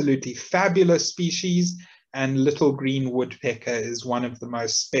absolutely fabulous species, and little green woodpecker is one of the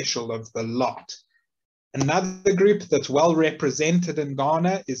most special of the lot. Another group that's well represented in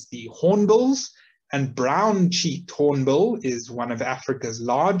Ghana is the hornbills, and brown-cheeked hornbill is one of Africa's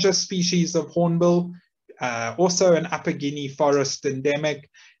largest species of hornbill. Also an Upper Guinea forest endemic,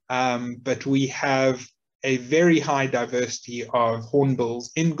 but we have a very high diversity of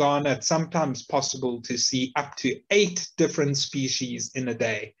hornbills in Ghana. It's sometimes possible to see up to 8 different species in a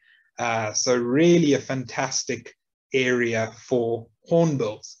day. So really a fantastic area for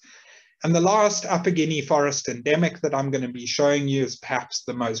hornbills. And the last Upper Guinea forest endemic that I'm going to be showing you is perhaps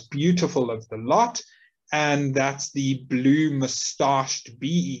the most beautiful of the lot, and that's the blue mustached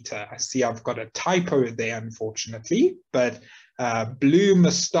bee-eater. I see I've got a typo there, unfortunately, but blue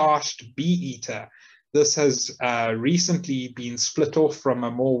mustached bee-eater. This has recently been split off from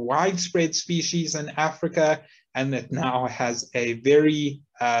a more widespread species in Africa, and it now has a very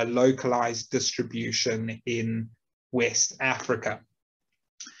localized distribution in West Africa.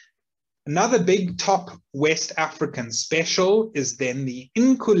 Another big top West African special is then the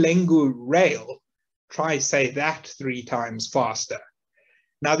Nkulengu rail. Try say that 3 times faster.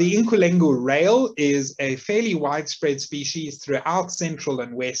 Now, the Nkulengu rail is a fairly widespread species throughout Central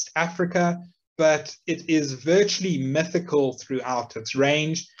and West Africa, but it is virtually mythical throughout its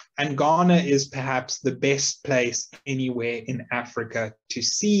range, and Ghana is perhaps the best place anywhere in Africa to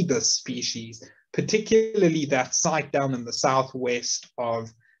see this species, particularly that site down in the southwest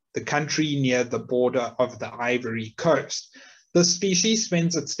of the country near the border of the Ivory Coast. This species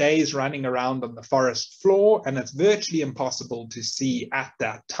spends its days running around on the forest floor, and it's virtually impossible to see at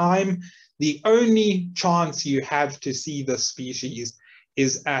that time. The only chance you have to see this species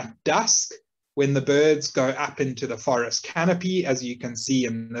is at dusk, when the birds go up into the forest canopy, as you can see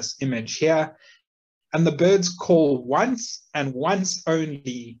in this image here. And the birds call once and once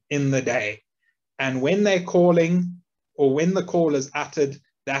only in the day. And when they're calling, or when the call is uttered,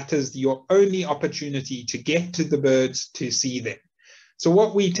 that is your only opportunity to get to the birds to see them. So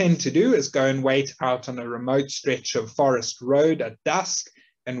what we tend to do is go and wait out on a remote stretch of forest road at dusk,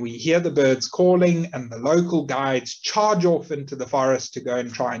 and we hear the birds calling, and the local guides charge off into the forest to go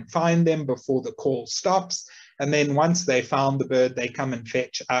and try and find them before the call stops. And then once they found the bird, they come and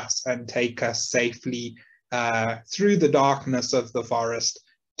fetch us and take us safely through the darkness of the forest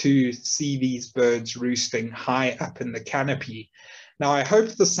to see these birds roosting high up in the canopy. Now, I hope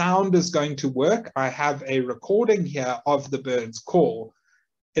the sound is going to work. I have a recording here of the bird's call.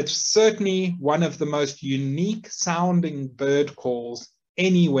 It's certainly one of the most unique sounding bird calls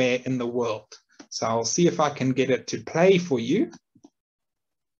anywhere in the world. So I'll see if I can get it to play for you.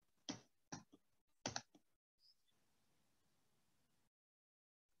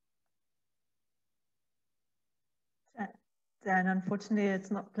 Dan, unfortunately,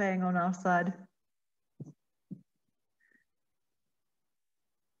 it's not playing on our side.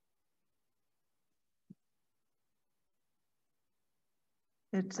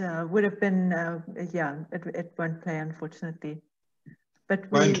 It would have been, yeah, it won't play, unfortunately. But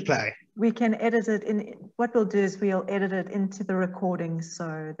we can edit it in. What we'll do is we'll edit it into the recording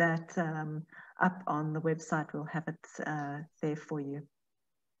so that up on the website we'll have it there for you.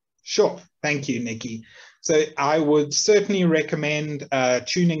 Sure. Thank you, Nikki. So I would certainly recommend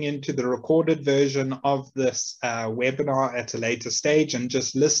tuning into the recorded version of this webinar at a later stage and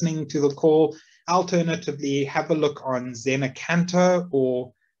just listening to the call. Alternatively, have a look on Zenacanto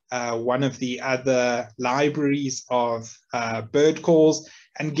or one of the other libraries of bird calls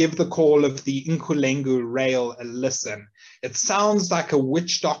and give the call of the Nkulengu rail a listen. It sounds like a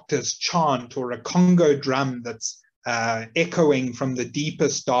witch doctor's chant or a Congo drum that's echoing from the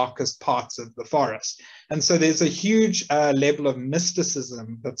deepest, darkest parts of the forest. And so there's a huge level of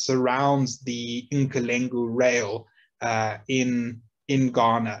mysticism that surrounds the Nkulengu rail in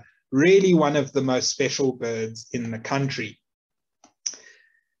Ghana. Really one of the most special birds in the country.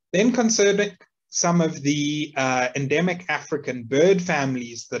 Then concerning some of the endemic African bird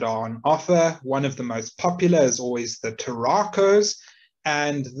families that are on offer, one of the most popular is always the turacos.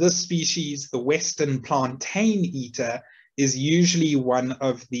 And this species, the western plantain eater, is usually one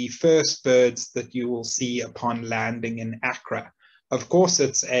of the first birds that you will see upon landing in Accra. Of course,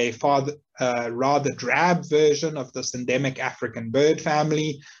 it's a rather drab version of this endemic African bird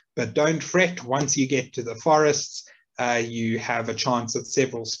family, but don't fret, once you get to the forests, you have a chance at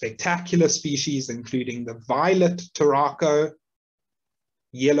several spectacular species, including the violet turaco,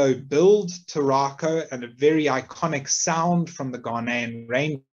 yellow-billed turaco, and a very iconic sound from the Ghanaian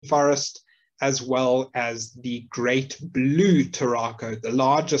rainforest, as well as the great blue turaco, the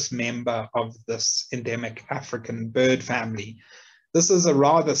largest member of this endemic African bird family. This is a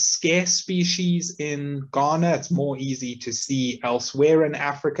rather scarce species in Ghana. It's more easy to see elsewhere in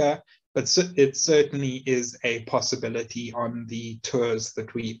Africa, but it certainly is a possibility on the tours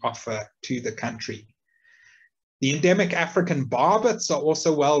that we offer to the country. The endemic African barbets are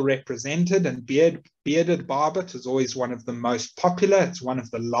also well represented, and bearded barbet is always one of the most popular. It's one of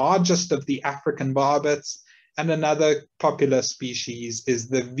the largest of the African barbets, and another popular species is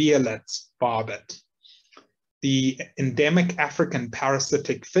the violet barbet. The endemic African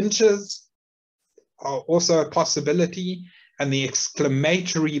parasitic finches are also a possibility, and the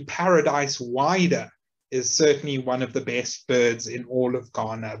exclamatory paradise wider is certainly one of the best birds in all of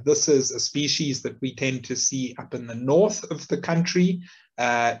Ghana. This is a species that we tend to see up in the north of the country,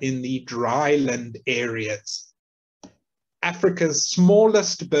 in the dryland areas. Africa's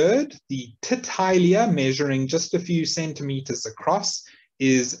smallest bird, the Tit Hylia, measuring just a few centimeters across,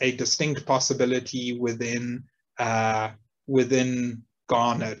 is a distinct possibility within Ghana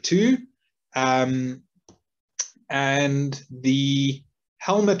too. And the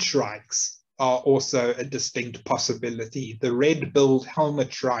helmet shrikes are also a distinct possibility, the red-billed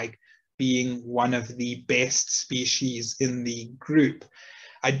helmet shrike being one of the best species in the group.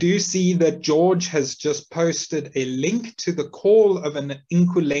 I do see that George has just posted a link to the call of an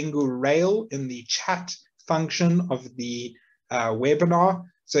Nkulengu rail in the chat function of the webinar.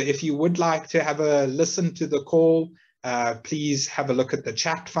 So if you would like to have a listen to the call, please have a look at the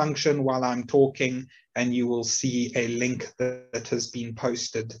chat function while I'm talking, and you will see a link that has been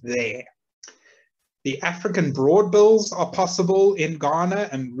posted there. The African broadbills are possible in Ghana,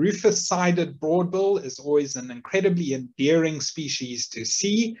 and rufous-sided broadbill is always an incredibly endearing species to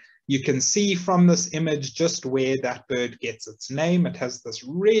see. You can see from this image just where that bird gets its name. It has this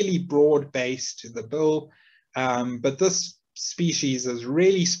really broad base to the bill, but this species is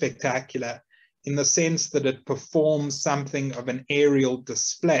really spectacular in the sense that it performs something of an aerial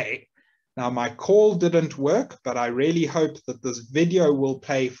display. Now, my call didn't work, but I really hope that this video will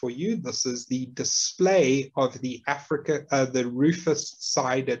play for you. This is the display of the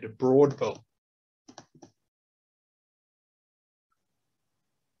rufous-sided broadbill.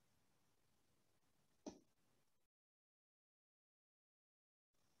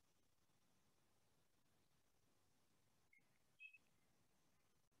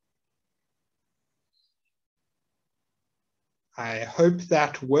 I hope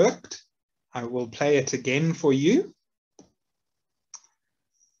that worked. I will play it again for you.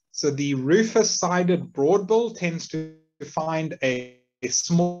 So the rufous-sided broadbill tends to find a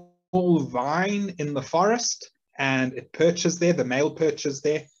small vine in the forest, and it perches there, the male perches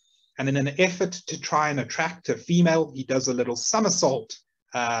there, and in an effort to try and attract a female, he does a little somersault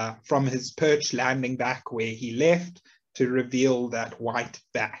from his perch, landing back where he left to reveal that white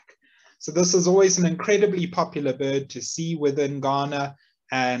back. So this is always an incredibly popular bird to see within Ghana,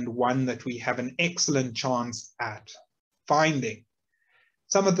 and one that we have an excellent chance at finding.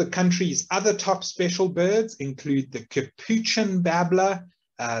 Some of the country's other top special birds include the capuchin babbler.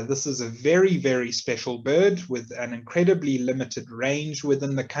 This is a very, very special bird with an incredibly limited range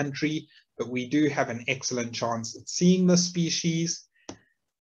within the country, but we do have an excellent chance at seeing this species.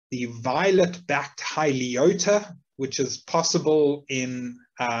 The violet-backed Hyliota, which is possible in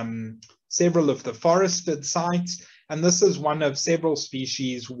several of the forested sites. And this is one of several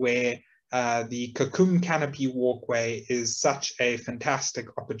species where the cocoon canopy walkway is such a fantastic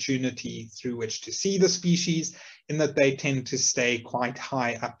opportunity through which to see the species, in that they tend to stay quite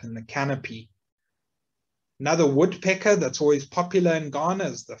high up in the canopy. Another woodpecker that's always popular in Ghana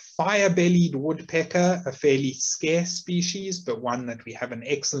is the fire-bellied woodpecker, a fairly scarce species, but one that we have an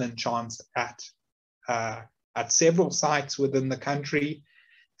excellent chance at several sites within the country.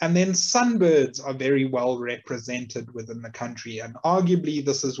 And then sunbirds are very well represented within the country. And arguably,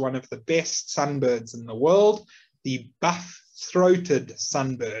 this is one of the best sunbirds in the world, the buff-throated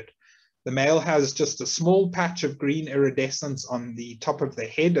sunbird. The male has just a small patch of green iridescence on the top of the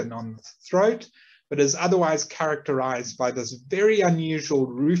head and on the throat, but is otherwise characterized by this very unusual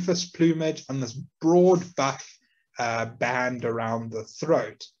rufous plumage and this broad buff band around the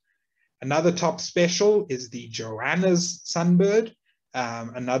throat. Another top special is the Joanna's sunbird,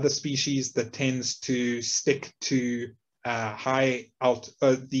 another species that tends to stick to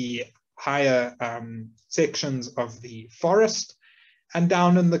the higher sections of the forest. And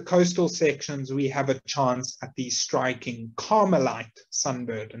down in the coastal sections, we have a chance at the striking Carmelite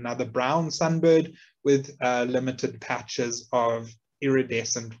sunbird, another brown sunbird with limited patches of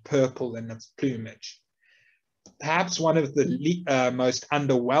iridescent purple in its plumage. Perhaps one of the most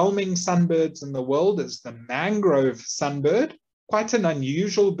underwhelming sunbirds in the world is the mangrove sunbird, quite an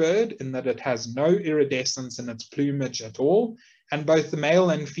unusual bird in that it has no iridescence in its plumage at all, and both the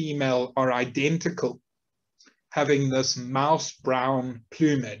male and female are identical, having this mouse brown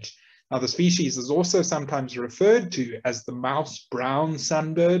plumage. Now, the species is also sometimes referred to as the mouse brown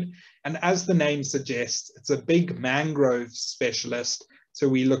sunbird, and as the name suggests, it's a big mangrove specialist, so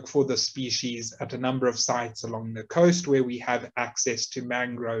we look for the species at a number of sites along the coast where we have access to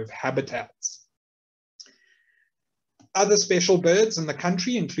mangrove habitats. Other special birds in the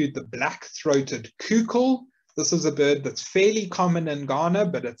country include the black-throated kukul. This is a bird that's fairly common in Ghana,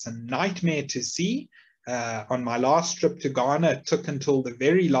 but it's a nightmare to see. On my last trip to Ghana, it took until the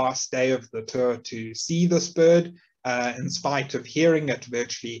very last day of the tour to see this bird, in spite of hearing it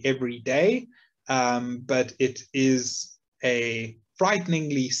virtually every day. But it is a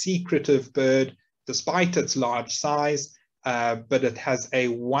frighteningly secretive bird, despite its large size, but it has a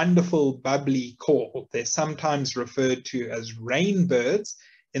wonderful bubbly call. They're sometimes referred to as rainbirds,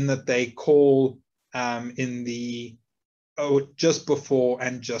 in that they call just before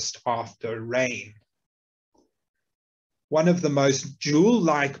and just after rain. One of the most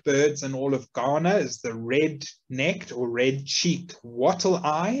jewel-like birds in all of Ghana is the red-necked or red-cheeked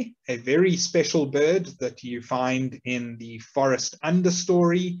wattle-eye, a very special bird that you find in the forest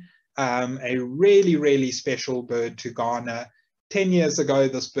understory, a really, really special bird to Ghana. 10 years ago,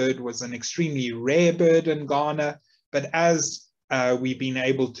 this bird was an extremely rare bird in Ghana, but as we've been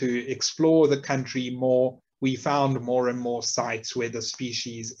able to explore the country more, we found more and more sites where the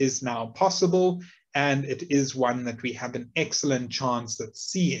species is now possible, and it is one that we have an excellent chance at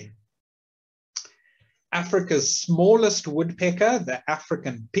seeing. Africa's smallest woodpecker, the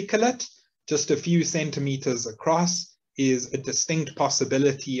African picolet, just a few centimeters across, is a distinct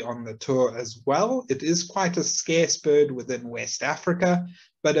possibility on the tour as well. It is quite a scarce bird within West Africa,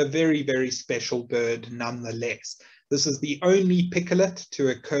 but a very, very special bird nonetheless. This is the only picolet to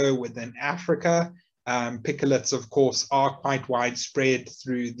occur within Africa. Picolets, of course, are quite widespread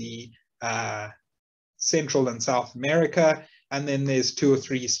through the Central and South America, and then there's 2 or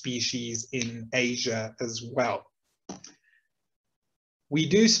 3 species in Asia as well. We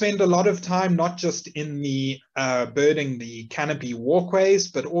do spend a lot of time not just in the birding the canopy walkways,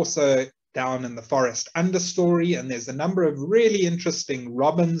 but also down in the forest understory, and there's a number of really interesting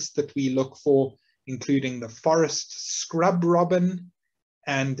robins that we look for, including the forest scrub robin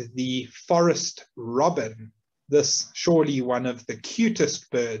and the forest robin. This surely one of the cutest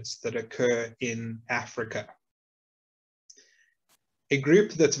birds that occur in Africa. A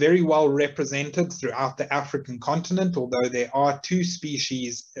group that's very well represented throughout the African continent, although there are 3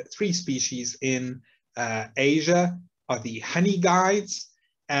 species in Asia, are the honey guides,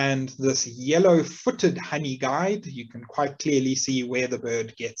 and this yellow-footed honey guide, you can quite clearly see where the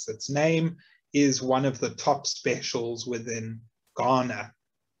bird gets its name, is one of the top specials within Ghana.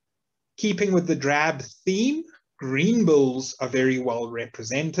 Keeping with the drab theme, greenbills are very well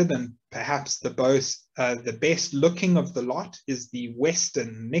represented, and perhaps the best looking of the lot is the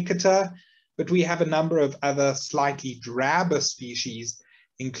western nicketer, but we have a number of other slightly drabber species,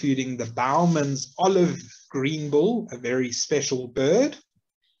 including the Bowman's olive greenbill, a very special bird,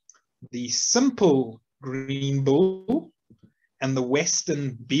 the simple greenbill, and the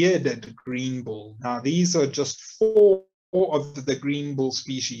western bearded greenbull. Now, these are just 4 of the greenbull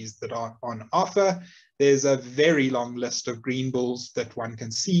species that are on offer. There's a very long list of greenbulls that one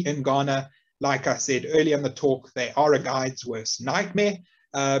can see in Ghana. Like I said earlier in the talk, they are a guide's worst nightmare.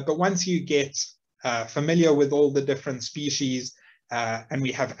 But once you get familiar with all the different species, and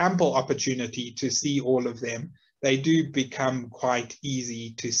we have ample opportunity to see all of them, they do become quite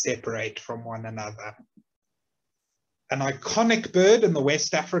easy to separate from one another. An iconic bird in the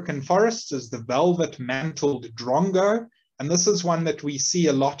West African forests is the velvet-mantled drongo, and this is one that we see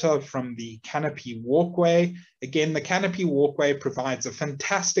a lot of from the canopy walkway. Again, the canopy walkway provides a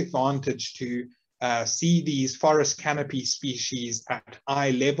fantastic vantage to see these forest canopy species at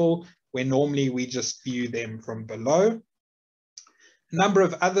eye level, where normally we just view them from below. A number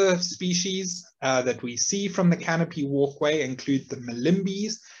of other species that we see from the canopy walkway include the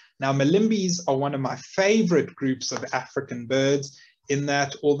malimbis. Now, malimbis are one of my favorite groups of African birds, in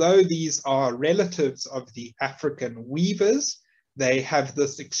that although these are relatives of the African weavers, they have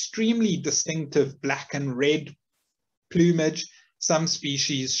this extremely distinctive black and red plumage, some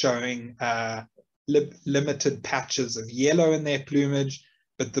species showing limited patches of yellow in their plumage,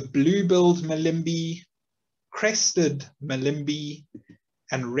 but the blue-billed malimbi, crested malimbi,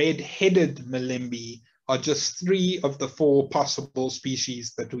 and red-headed malimbi are just 3 of the 4 possible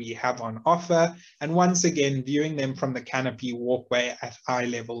species that we have on offer. And once again, viewing them from the canopy walkway at eye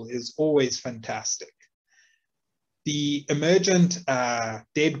level is always fantastic. The emergent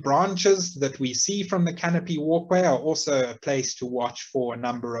dead branches that we see from the canopy walkway are also a place to watch for a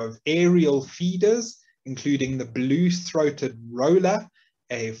number of aerial feeders, including the blue-throated roller,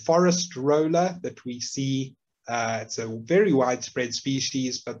 a forest roller that we see. It's a very widespread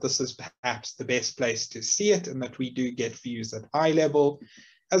species, but this is perhaps the best place to see it, and that we do get views at eye level,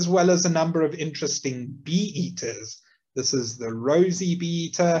 as well as a number of interesting bee-eaters. This is the rosy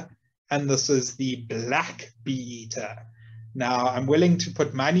bee-eater, and this is the black bee-eater. Now, I'm willing to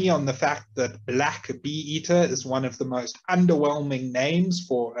put money on the fact that black bee-eater is one of the most underwhelming names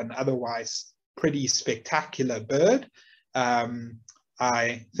for an otherwise pretty spectacular bird.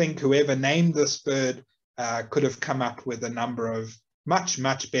 I think whoever named this bird could have come up with a number of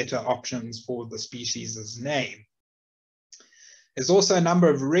much better options for the species' name. There's also a number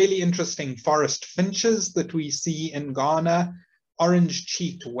of really interesting forest finches that we see in Ghana.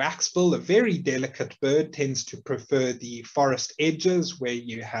 Orange-cheeked waxbill, a very delicate bird, tends to prefer the forest edges where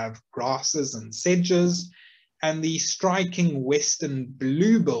you have grasses and sedges. And the striking western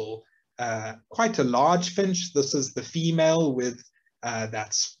bluebill, quite a large finch. This is the female with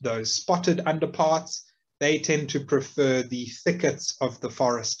those spotted underparts. They tend to prefer the thickets of the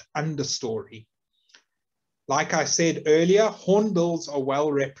forest understory. Like I said earlier, hornbills are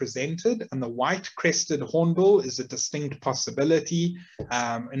well represented, and the white-crested hornbill is a distinct possibility.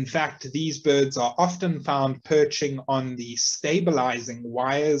 In fact, these birds are often found perching on the stabilizing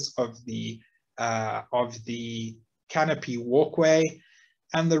wires of the canopy walkway,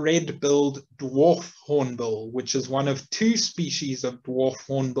 and the red-billed dwarf hornbill, which is one of 2 species of dwarf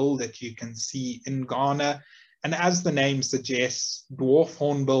hornbill that you can see in Ghana. And as the name suggests, dwarf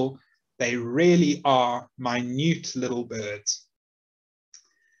hornbill, they really are minute little birds.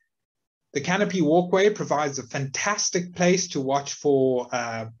 The canopy walkway provides a fantastic place to watch for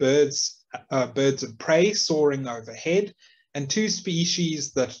birds of prey soaring overhead. And 2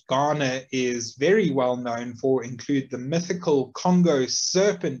 species that Ghana is very well known for include the mythical Congo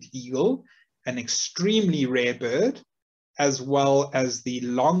serpent eagle, an extremely rare bird, as well as the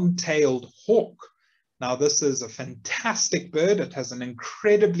long-tailed hawk. Now, this is a fantastic bird. It has an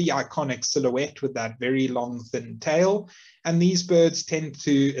incredibly iconic silhouette with that very long, thin tail. And these birds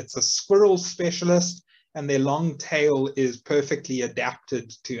it's a squirrel specialist, and their long tail is perfectly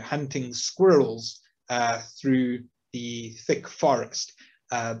adapted to hunting squirrels through the thick forest,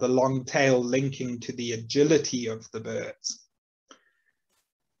 the long tail linking to the agility of the birds.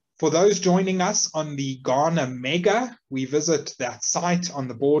 For those joining us on the Ghana Mega, we visit that site on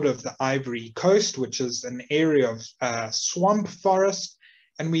the border of the Ivory Coast, which is an area of swamp forest,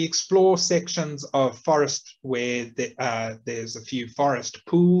 and we explore sections of forest where there's a few forest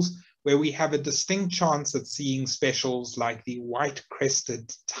pools, where we have a distinct chance at seeing specials like the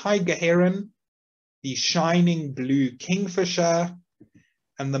white-crested tiger heron, the shining blue kingfisher,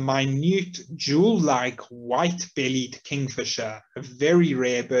 and the minute jewel-like white-bellied kingfisher, a very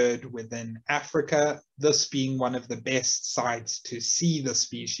rare bird within Africa, this being one of the best sites to see the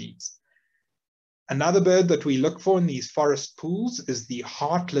species. Another bird that we look for in these forest pools is the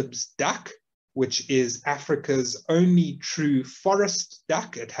Hartlib's duck, which is Africa's only true forest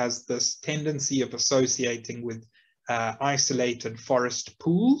duck. It has this tendency of associating with isolated forest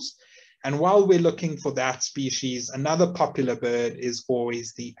pools. And while we're looking for that species, another popular bird is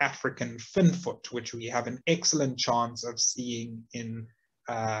always the African finfoot, which we have an excellent chance of seeing in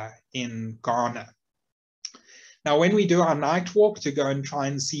Ghana. Now, when we do our night walk to go and try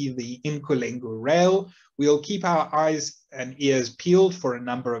and see the Inkulengu rail, we'll keep our eyes and ears peeled for a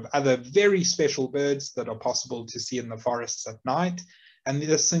number of other very special birds that are possible to see in the forests at night. And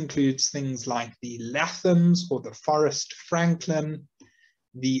this includes things like the Lathams or the forest franklin,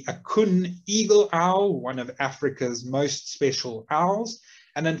 the Akun eagle owl, one of Africa's most special owls.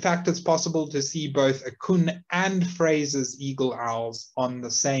 And in fact, it's possible to see both Akun and Fraser's eagle owls on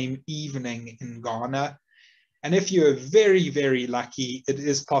the same evening in Ghana. And if you're very, very lucky, it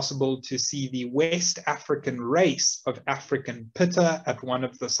is possible to see the West African race of African pitta at one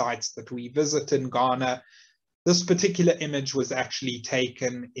of the sites that we visit in Ghana. This particular image was actually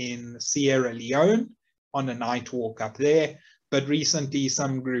taken in Sierra Leone on a night walk up there. But recently,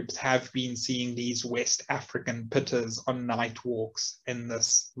 some groups have been seeing these West African pittas on night walks in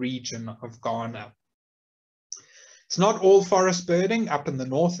this region of Ghana. It's not all forest birding up in the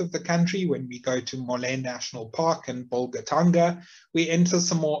north of the country. When we go to Mole National Park and Bolgatanga, we enter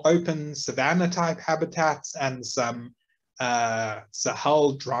some more open savanna type habitats and some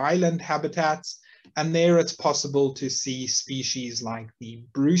Sahel dryland habitats. And there it's possible to see species like the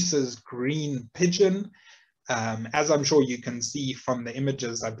Bruce's green pigeon. As I'm sure you can see from the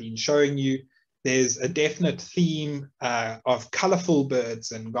images I've been showing you, there's a definite theme of colorful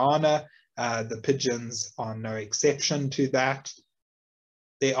birds in Ghana. The pigeons are no exception to that.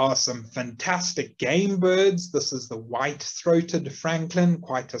 There are some fantastic game birds. This is the white-throated franklin,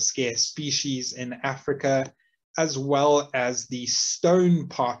 quite a scarce species in Africa, as well as the stone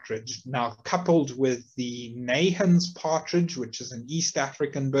partridge. Now, coupled with the Nahan's partridge, which is an East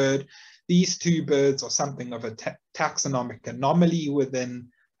African bird, these two birds are something of a taxonomic anomaly within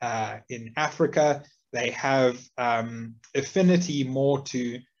in Africa. They have affinity more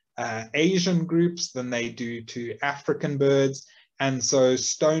to Asian groups than they do to African birds. And so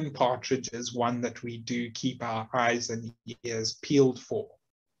stone partridge is one that we do keep our eyes and ears peeled for.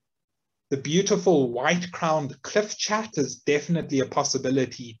 The beautiful white-crowned cliff chat is definitely a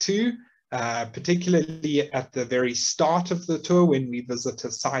possibility too, particularly at the very start of the tour when we visit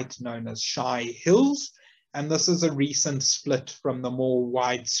a site known as Shy Hills. And this is a recent split from the more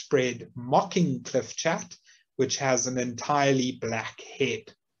widespread mocking cliff chat, which has an entirely black head.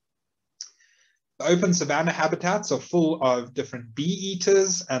 The open savanna habitats are full of different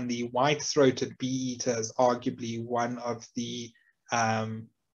bee-eaters, and the white-throated bee-eater is arguably one of the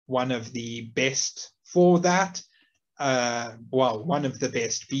best for that. Well, one of the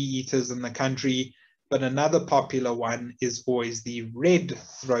best bee-eaters in the country, but another popular one is always the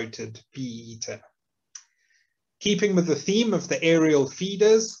red-throated bee-eater. Keeping with the theme of the aerial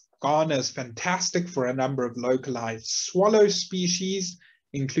feeders, Ghana is fantastic for a number of localized swallow species,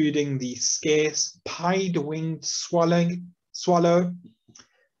 including the scarce pied-winged swallow,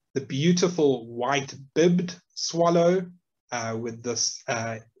 the beautiful white-bibbed swallow with this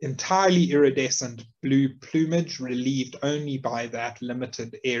entirely iridescent blue plumage relieved only by that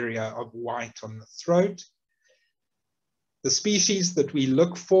limited area of white on the throat. The species that we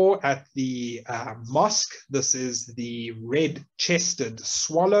look for at the mosque, this is the red-chested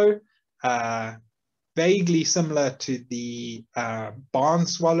swallow, vaguely similar to the barn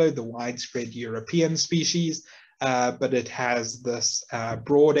swallow, the widespread European species, but it has this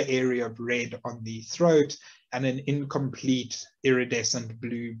broader area of red on the throat and an incomplete iridescent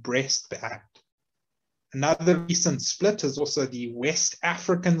blue breastband. Another recent split is also the West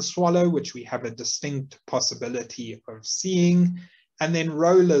African swallow, which we have a distinct possibility of seeing. And then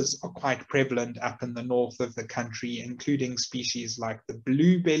rollers are quite prevalent up in the north of the country, including species like the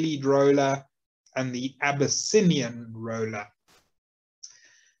blue-bellied roller and the Abyssinian roller.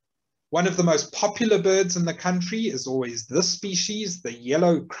 One of the most popular birds in the country is always this species, the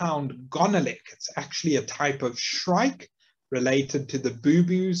yellow-crowned gonolek. It's actually a type of shrike related to the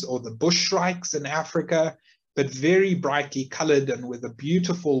boobos or the bush shrikes in Africa, but very brightly colored and with a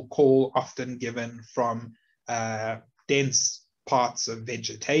beautiful call often given from dense parts of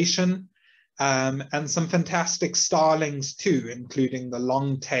vegetation. And some fantastic starlings too, including the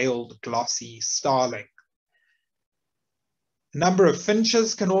long-tailed glossy starling. A number of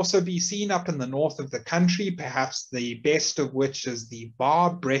finches can also be seen up in the north of the country, perhaps the best of which is the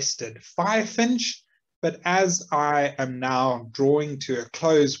bar-breasted firefinch. But as I am now drawing to a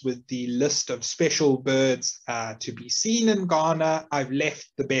close with the list of special birds to be seen in Ghana, I've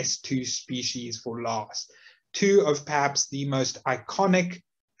left the best two species for last. Two of perhaps the most iconic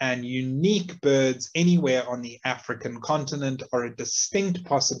and unique birds anywhere on the African continent are a distinct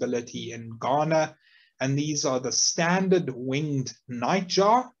possibility in Ghana. And these are the standard winged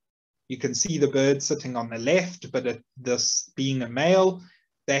nightjar. You can see the bird sitting on the left, but this being a male,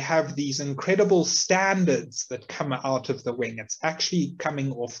 they have these incredible standards that come out of the wing. It's actually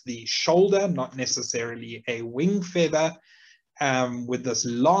coming off the shoulder, not necessarily a wing feather, with this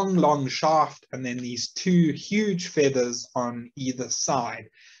long, long shaft, and then these two huge feathers on either side.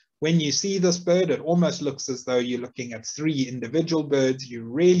 When you see this bird, it almost looks as though you're looking at three individual birds. You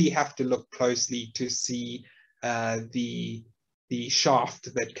really have to look closely to see the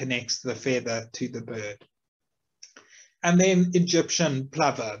shaft that connects the feather to the bird. And then Egyptian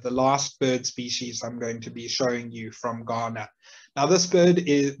plover, the last bird species I'm going to be showing you from Ghana. Now this bird,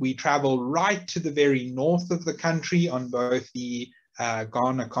 we travel right to the very north of the country on both the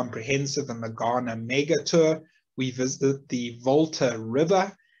Ghana Comprehensive and the Ghana Mega Tour. We visit the Volta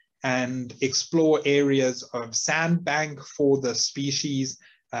River and explore areas of sandbank for the species.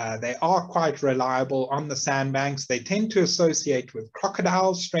 They are quite reliable on the sandbanks. They tend to associate with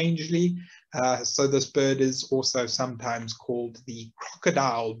crocodiles, strangely. So this bird is also sometimes called the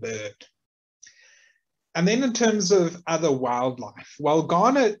crocodile bird. And then in terms of other wildlife, well,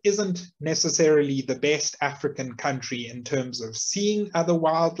 Ghana isn't necessarily the best African country in terms of seeing other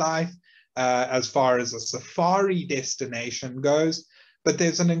wildlife as far as a safari destination goes, but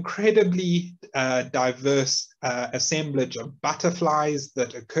there's an incredibly diverse assemblage of butterflies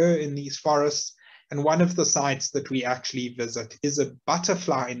that occur in these forests. And one of the sites that we actually visit is a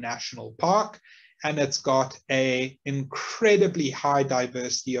butterfly national park, and it's got an incredibly high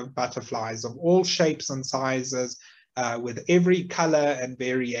diversity of butterflies of all shapes and sizes, with every color and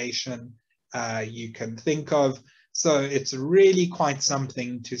variation you can think of. So it's really quite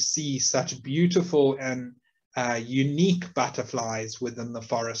something to see such beautiful and unique butterflies within the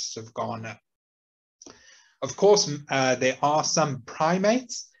forests of Ghana. Of course, there are some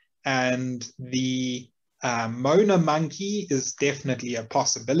primates, and the Mona monkey is definitely a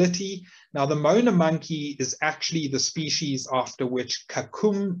possibility. Now, the Mona monkey is actually the species after which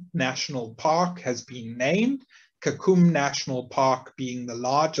Kakum National Park has been named, Kakum National Park being the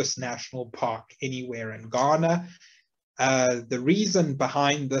largest national park anywhere in Ghana. The reason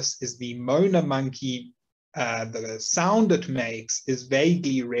behind this is the Mona monkey, the sound it makes is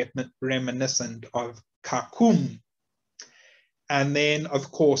vaguely reminiscent of Kakum. And then,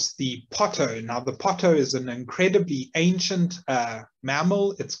 of course, the potto. Now, the potto is an incredibly ancient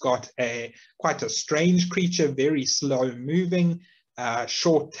mammal. It's got quite a strange creature, very slow moving,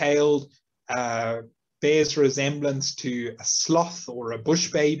 short-tailed, bears resemblance to a sloth or a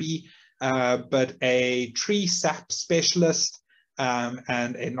bush baby, but a tree sap specialist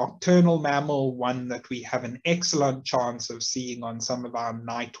and a nocturnal mammal, one that we have an excellent chance of seeing on some of our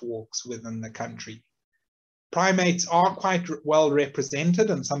night walks within the country. Primates are quite well represented,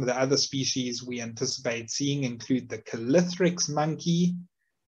 and some of the other species we anticipate seeing include the Calithrix monkey,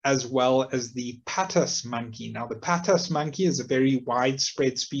 as well as the Patas monkey. Now, the Patas monkey is a very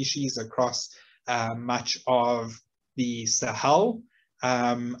widespread species across much of the Sahel.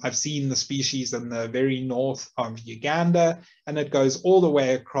 I've seen the species in the very north of Uganda, and it goes all the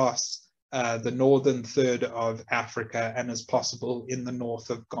way across the northern third of Africa and is possible in the north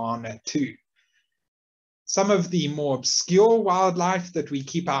of Ghana too. Some of the more obscure wildlife that we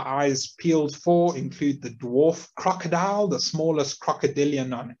keep our eyes peeled for include the dwarf crocodile, the smallest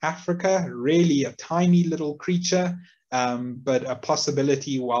crocodilian on Africa, really a tiny little creature, but a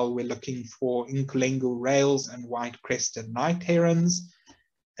possibility while we're looking for Inkulengu rails and white-crested night herons.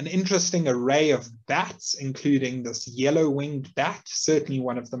 An interesting array of bats, including this yellow-winged bat, certainly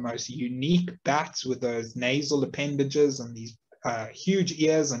one of the most unique bats with those nasal appendages and these huge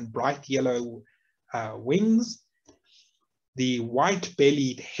ears and bright yellow wings. The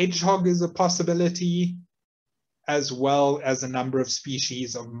white-bellied hedgehog is a possibility, as well as a number of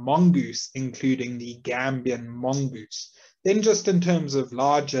species of mongoose, including the Gambian mongoose. Then just in terms of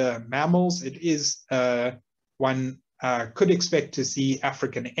larger mammals, it is one could expect to see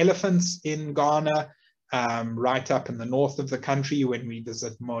African elephants in Ghana, right up in the north of the country when we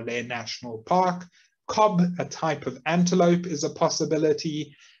visit Mole National Park. Cob, a type of antelope, is a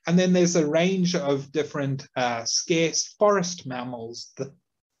possibility. And then there's a range of different scarce forest mammals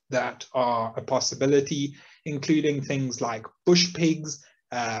that are a possibility, including things like bush pigs,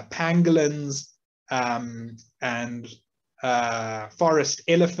 pangolins, and forest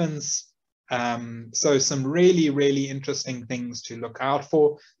elephants. So some really, really interesting things to look out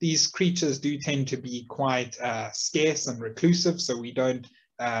for. These creatures do tend to be quite scarce and reclusive, so we don't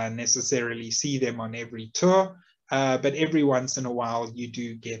necessarily see them on every tour, but every once in a while you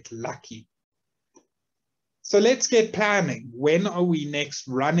do get lucky. So let's get planning. When are we next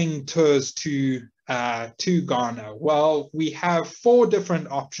running tours to Ghana? Well, we have 4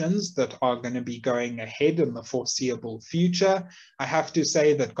 different options that are going to be going ahead in the foreseeable future. I have to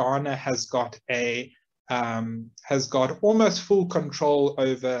say that Ghana has got almost full control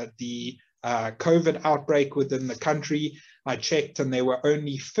over the COVID outbreak within the country. I checked and there were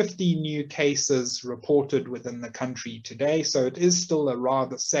only 50 new cases reported within the country today. So it is still a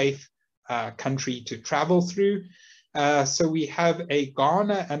rather safe country to travel through. So we have a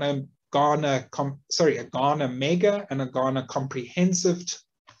Ghana and a Ghana Mega and a Ghana Comprehensive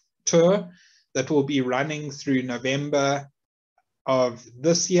tour that will be running through November of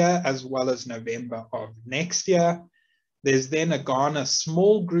this year as well as November of next year. There's then a Ghana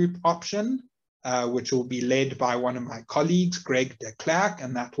small group option, which will be led by one of my colleagues, Greg de Klerk,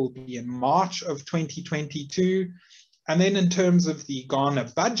 and that will be in March of 2022. And then in terms of the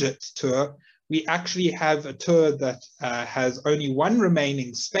Ghana budget tour, we actually have a tour that has only 1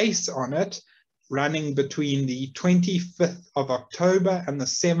 remaining space on it, running between the 25th of October and the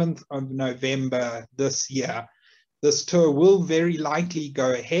 7th of November this year. This tour will very likely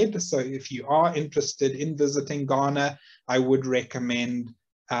go ahead. So if you are interested in visiting Ghana, I would recommend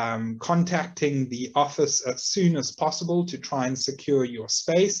contacting the office as soon as possible to try and secure your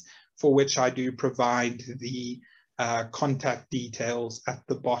space, for which I do provide the contact details at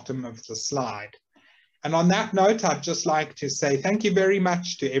the bottom of the slide. And on that note, I'd just like to say thank you very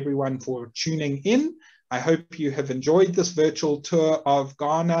much to everyone for tuning in. I hope you have enjoyed this virtual tour of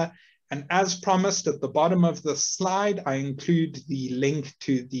Ghana. And as promised, at the bottom of the slide, I include the link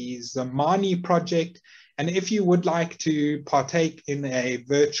to the Zamani project. And if you would like to partake in a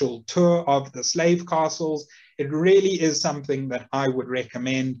virtual tour of the slave castles, it really is something that I would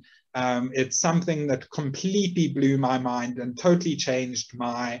recommend. It's something that completely blew my mind and totally changed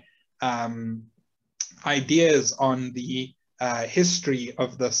my ideas on the history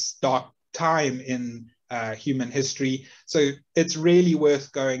of this dark time in human history. So it's really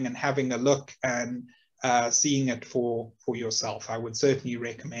worth going and having a look and seeing it for yourself. I would certainly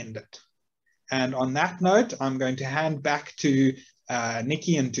recommend it. And on that note, I'm going to hand back to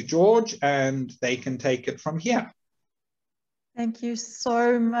Nikki and to George, and they can take it from here. Thank you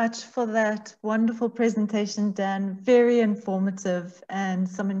so much for that wonderful presentation, Dan. Very informative and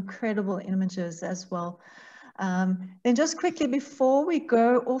some incredible images as well. Then just quickly before we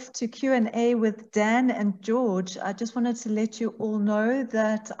go off to Q&A with Dan and George, I just wanted to let you all know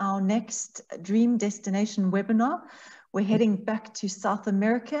that our next Dream Destination webinar, we're heading back to South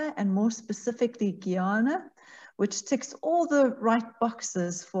America and more specifically Guyana, which ticks all the right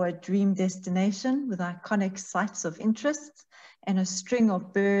boxes for a dream destination with iconic sites of interest and a string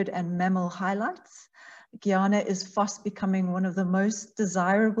of bird and mammal highlights. Guyana is fast becoming one of the most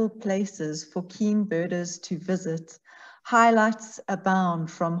desirable places for keen birders to visit. Highlights abound,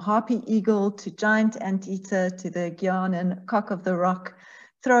 from harpy eagle to giant anteater to the Guyanan cock of the rock.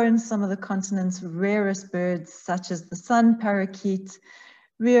 Throw in some of the continent's rarest birds, such as the sun parakeet,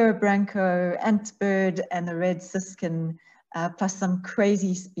 Rio Branco, antbird, and the red siskin, plus some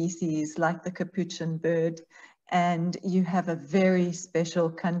crazy species like the capuchin bird. And you have a very special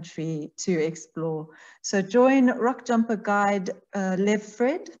country to explore. So join Rockjumper guide Lev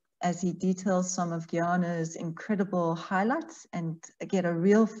Fred as he details some of Guyana's incredible highlights and get a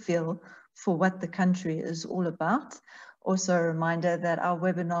real feel for what the country is all about. Also a reminder that our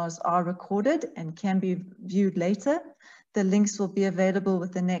webinars are recorded and can be viewed later. The links will be available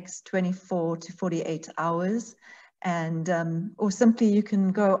within the next 24 to 48 hours. And or simply you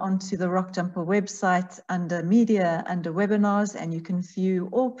can go onto the Rockjumper website under media, under webinars, and you can view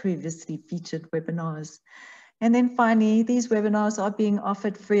all previously featured webinars. And then finally, these webinars are being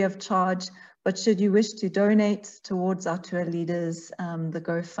offered free of charge, but should you wish to donate towards our tour leaders, the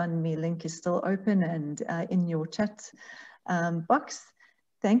GoFundMe link is still open and in your chat box.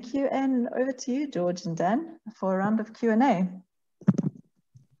 Thank you, and over to you, George and Dan, for a round of Q&A.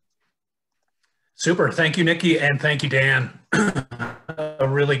 Super. Thank you, Nikki, and thank you, Dan. A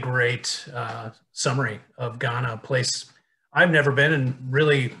really great summary of Ghana, a place I've never been and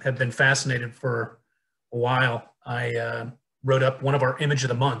really have been fascinated for a while. I wrote up one of our image of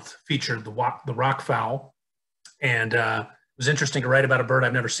the month, featured the Rockfowl, and it was interesting to write about a bird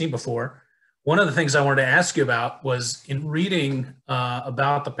I've never seen before. One of the things I wanted to ask you about was, in reading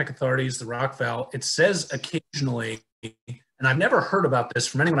about the Pecathartes, the Rockfowl, it says occasionally, and I've never heard about this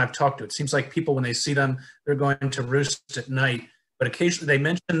from anyone I've talked to. It seems like people, when they see them, they're going to roost at night. But occasionally they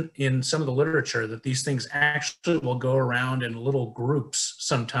mention in some of the literature that these things actually will go around in little groups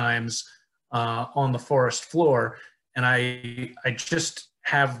sometimes on the forest floor. And I just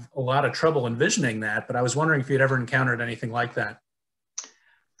have a lot of trouble envisioning that, but I was wondering if you'd ever encountered anything like that.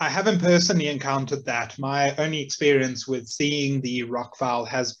 I haven't personally encountered that. My only experience with seeing the rockfowl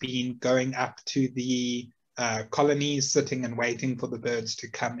has been going up to the colonies, sitting and waiting for the birds to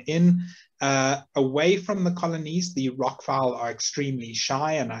come in. Away from the colonies, the rockfowl are extremely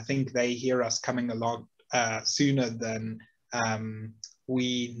shy, and I think they hear us coming along sooner than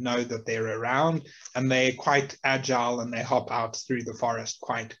we know that they're around, and they're quite agile and they hop out through the forest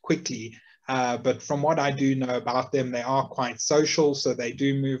quite quickly. But from what I do know about them, they are quite social, so they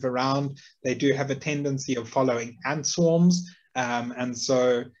do move around. They do have a tendency of following ant swarms, and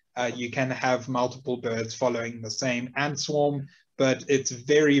so you can have multiple birds following the same ant swarm, but it's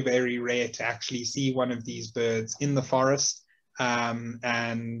very, very rare to actually see one of these birds in the forest,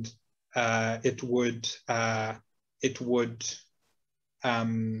 and it would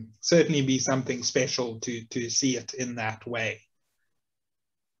certainly be something special to see it in that way.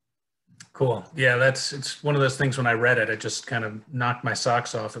 Cool. Yeah, it's one of those things when I read it, it just kind of knocked my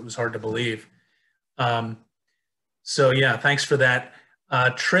socks off. It was hard to believe. So yeah, thanks for that.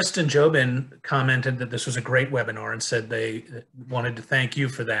 Tristan Jobin commented that this was a great webinar and said they wanted to thank you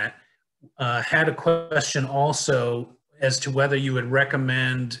for that. Had a question also as to whether you would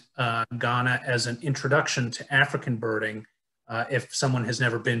recommend Ghana as an introduction to African birding if someone has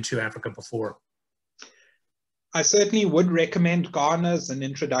never been to Africa before. I certainly would recommend Ghana as an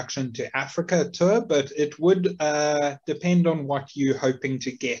introduction to Africa tour, but it would depend on what you're hoping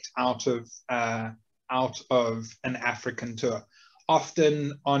to get out of an African tour.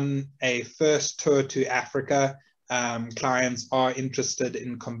 Often on a first tour to Africa, clients are interested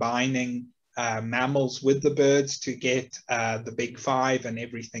in combining mammals with the birds to get the big five and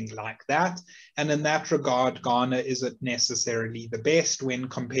everything like that. And in that regard, Ghana isn't necessarily the best when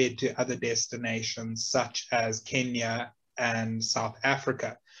compared to other destinations such as Kenya and South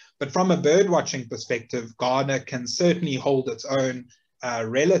Africa. But from a birdwatching perspective, Ghana can certainly hold its own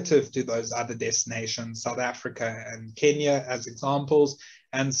relative to those other destinations, South Africa and Kenya as examples.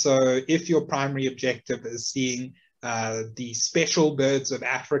 And so if your primary objective is seeing the special birds of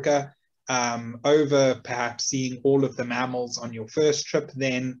Africa, over perhaps seeing all of the mammals on your first trip,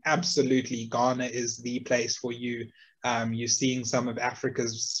 then absolutely Ghana is the place for you. You're seeing some of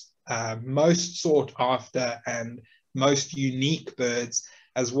Africa's most sought after and most unique birds,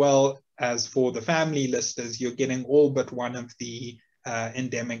 as well as for the family listers, you're getting all but one of the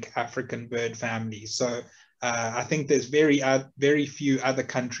endemic African bird families. So I think there's very few other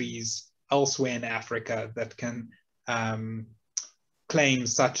countries elsewhere in Africa that can claim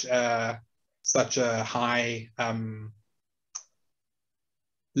such a high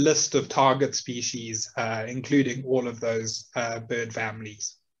list of target species, including all of those bird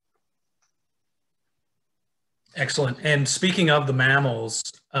families. Excellent. And speaking of the mammals,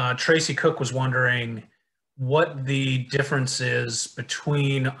 Tracy Cook was wondering what the difference is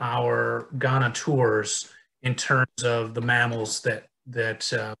between our Ghana tours in terms of the mammals that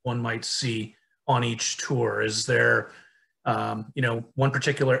one might see on each tour. Is there one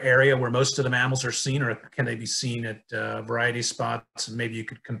particular area where most of the mammals are seen, or can they be seen at variety spots? And maybe you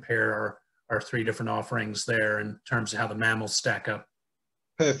could compare our three different offerings there in terms of how the mammals stack up.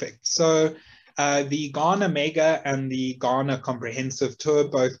 Perfect. So the Ghana Mega and the Ghana Comprehensive Tour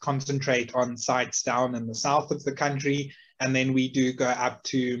both concentrate on sites down in the south of the country, and then we do go up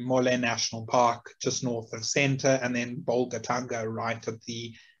to Mole National Park just north of center, and then Bolgatanga right at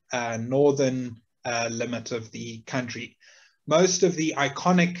the northern limit of the country. Most of the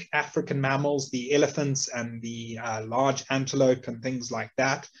iconic African mammals, the elephants and the large antelope and things like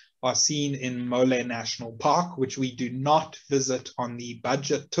that, are seen in Mole National Park, which we do not visit on the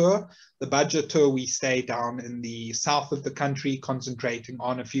budget tour. The budget tour, we stay down in the south of the country, concentrating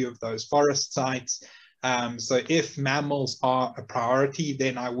on a few of those forest sites. So if mammals are a priority,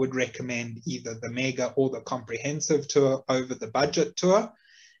 then I would recommend either the Mega or the Comprehensive Tour over the budget tour.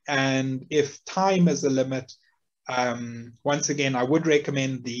 And if time is a limit, once again, I would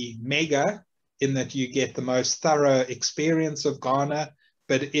recommend the Mega in that you get the most thorough experience of Ghana.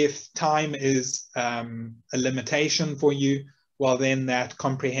 But if time is a limitation for you, well, then that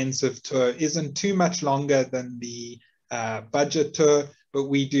comprehensive tour isn't too much longer than the budget tour, but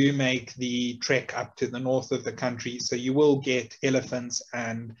we do make the trek up to the north of the country. So you will get elephants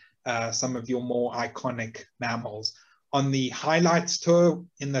and some of your more iconic mammals. On the highlights tour,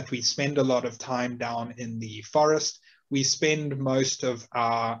 in that we spend a lot of time down in the forest, we spend most of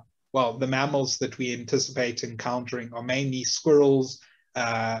the mammals that we anticipate encountering are mainly squirrels,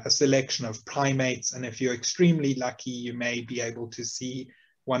 a selection of primates, and if you're extremely lucky, you may be able to see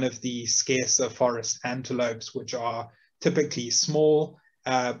one of the scarcer forest antelopes, which are typically small,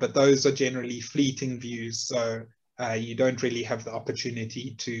 but those are generally fleeting views. So you don't really have the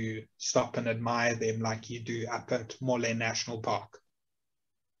opportunity to stop and admire them like you do up at Morlaix National Park.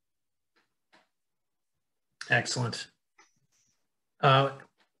 Excellent.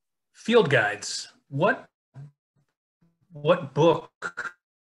 Field guides. What book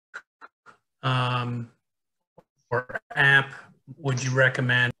or app would you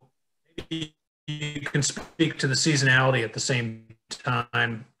recommend? Maybe you can speak to the seasonality at the same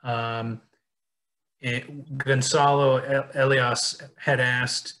time. Gonzalo Elias had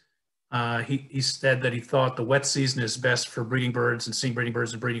asked, he said that he thought the wet season is best for breeding birds and seeing breeding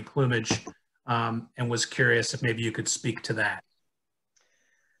birds and breeding plumage, and was curious if maybe you could speak to that.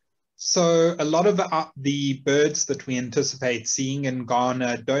 So a lot of the birds that we anticipate seeing in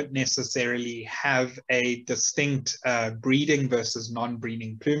Ghana don't necessarily have a distinct breeding versus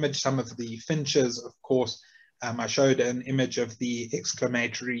non-breeding plumage. Some of the finches, of course, I showed an image of the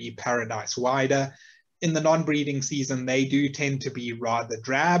exclamatory paradise wider. In the non-breeding season, they do tend to be rather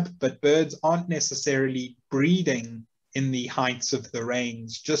drab, but birds aren't necessarily breeding in the heights of the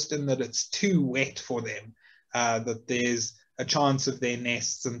rains, just in that it's too wet for them, that there's a chance of their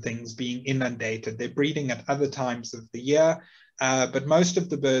nests and things being inundated. They're breeding at other times of the year, but most of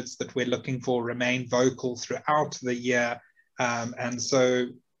the birds that we're looking for remain vocal throughout the year. And so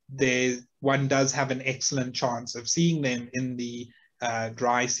one does have an excellent chance of seeing them in the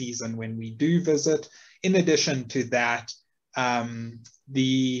dry season when we do visit. In addition to that,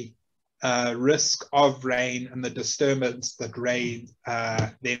 the risk of rain and the disturbance that rain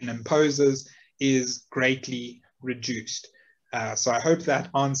then imposes is greatly reduced. So I hope that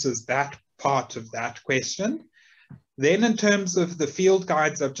answers that part of that question. Then in terms of the field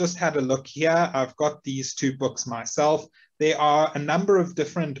guides, I've just had a look here. I've got these two books myself. There are a number of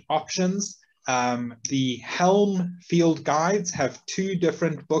different options. The Helm field guides have two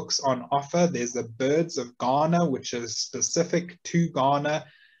different books on offer. There's a Birds of Ghana, which is specific to Ghana,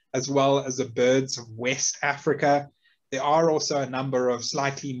 as well as a Birds of West Africa. There are also a number of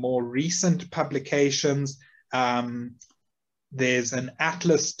slightly more recent publications. There's an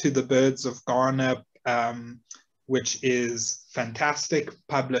atlas to the birds of Ghana, which is fantastic,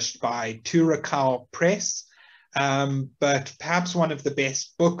 published by Turakau Press. But perhaps one of the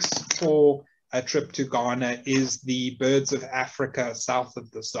best books for a trip to Ghana is the Birds of Africa South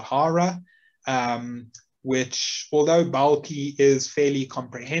of the Sahara, which, although bulky, is fairly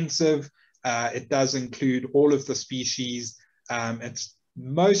comprehensive. It does include all of the species. It's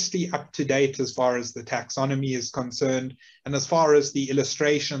mostly up to date as far as the taxonomy is concerned. And as far as the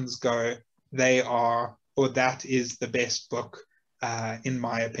illustrations go, that is the best book, in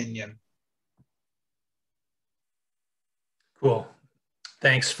my opinion. Cool.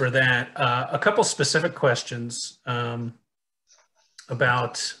 Thanks for that. A couple specific questions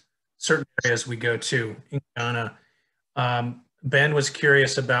about certain areas we go to in Ghana. Ben was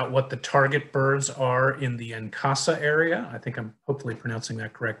curious about what the target birds are in the Nkasa area. I think I'm hopefully pronouncing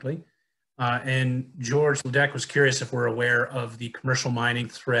that correctly. And George Ledeck was curious if we're aware of the commercial mining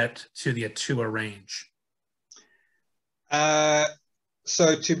threat to the Atua range.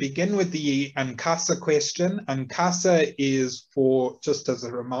 So to begin with the Nkasa question, Nkasa is, for, just as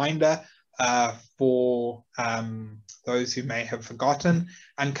a reminder, for those who may have forgotten,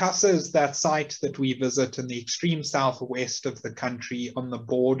 Nkasa is that site that we visit in the extreme southwest of the country on the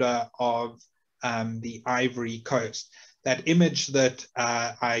border of the Ivory Coast. That image that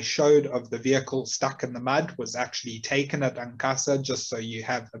I showed of the vehicle stuck in the mud was actually taken at Nkasa, just so you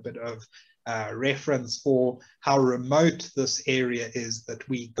have a bit of reference for how remote this area is that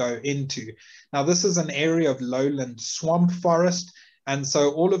we go into. Now, this is an area of lowland swamp forest, and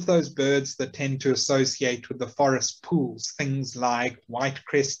so all of those birds that tend to associate with the forest pools, things like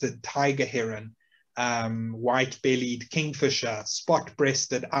white-crested tiger heron, white-bellied kingfisher,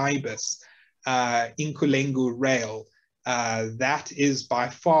 spot-breasted ibis, Inkulengu rail, that is by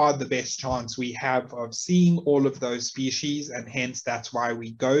far the best chance we have of seeing all of those species, and hence that's why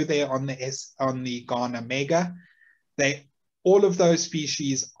we go there on the Ghana Mega. All of those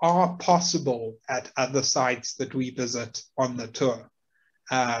species are possible at other sites that we visit on the tour.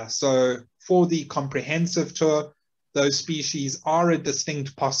 So for the comprehensive tour, those species are a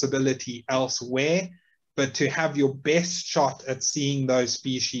distinct possibility elsewhere, but to have your best shot at seeing those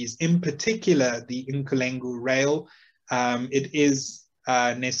species, in particular the Inkulengu rail, it is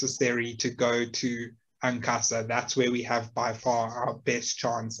necessary to go to Nkasa. That's where we have by far our best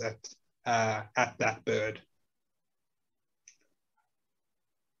chance at that bird.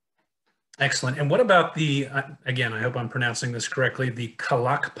 Excellent. And what about the, again, I hope I'm pronouncing this correctly, the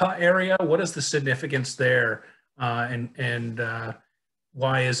Kalakpa area? What is the significance there, and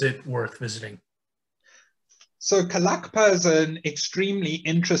why is it worth visiting? So Kalakpa is an extremely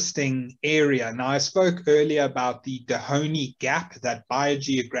interesting area. Now, I spoke earlier about the Dahomey Gap, that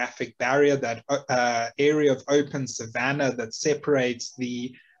biogeographic barrier, that area of open savanna that separates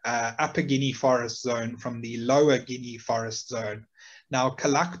the Upper Guinea Forest Zone from the Lower Guinea Forest Zone. Now,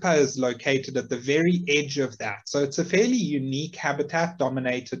 Kalakpa is located at the very edge of that. So it's a fairly unique habitat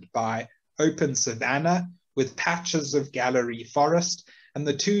dominated by open savanna with patches of gallery forest. And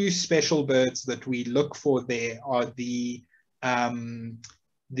the two special birds that we look for there are the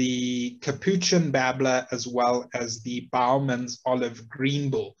capuchin babbler as well as the Bauman's olive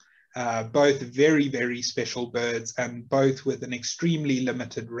greenbill. Both very, very special birds, and both with an extremely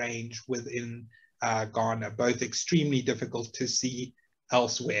limited range within Ghana, both extremely difficult to see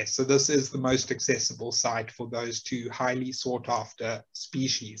elsewhere. So this is the most accessible site for those two highly sought after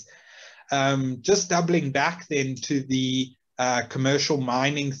species. Just doubling back then to the commercial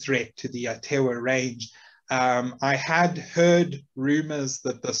mining threat to the Atewa range, I had heard rumors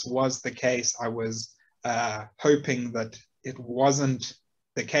that this was the case. I was hoping that it wasn't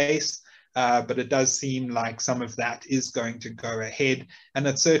the case, but it does seem like some of that is going to go ahead, and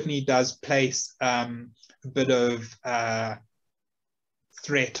it certainly does place a bit of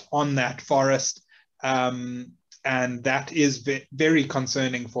threat on that forest, and that is very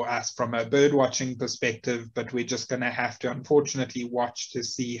concerning for us from a bird watching perspective, but we're just going to have to unfortunately watch to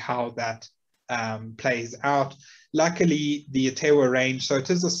see how that plays out. Luckily, the Atewa range, so it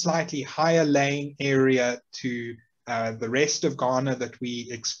is a slightly higher laying area to the rest of Ghana that we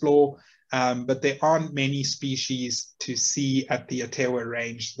explore, but there aren't many species to see at the Atewa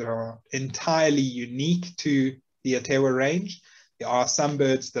range that are entirely unique to the Atewa range. There are some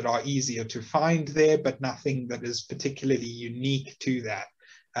birds that are easier to find there, but nothing that is particularly unique to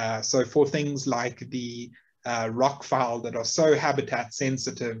that. So for things like the rockfowl that are so habitat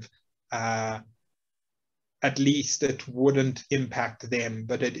sensitive, at least it wouldn't impact them,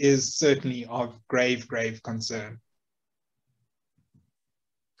 but it is certainly of grave, grave concern.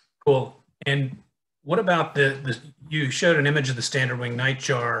 Cool. And what about you showed an image of the standard wing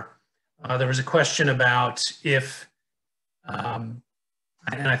nightjar. There was a question about if, and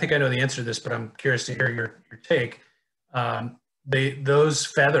I think I know the answer to this, but I'm curious to hear your take. Those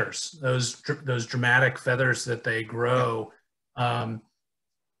feathers, those dramatic feathers that they grow,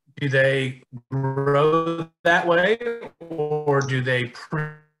 do they grow that way, or do they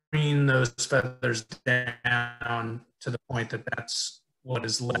preen those feathers down to the point that that's what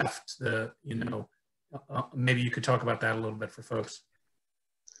is left? Maybe you could talk about that a little bit for folks.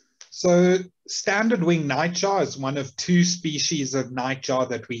 So standard wing nightjar is one of two species of nightjar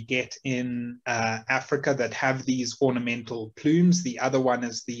that we get in Africa that have these ornamental plumes. The other one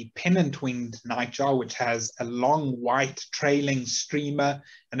is the pennant-winged nightjar, which has a long white trailing streamer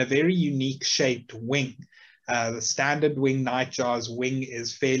and a very unique shaped wing. The standard wing nightjar's wing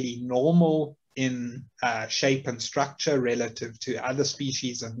is fairly normal in shape and structure relative to other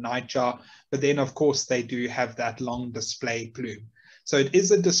species of nightjar, but then of course they do have that long display plume. So it is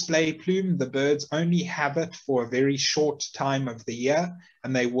a display plume. The birds only have it for a very short time of the year,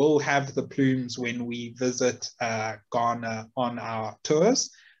 and they will have the plumes when we visit Ghana on our tours.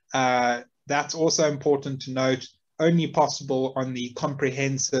 That's also important to note, only possible on the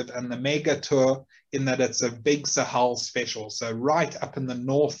comprehensive and the mega tour, in that it's a big Sahel special. So right up in the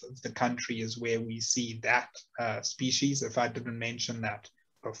north of the country is where we see that species, if I didn't mention that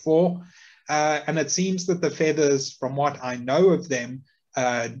before. And it seems that the feathers, from what I know of them,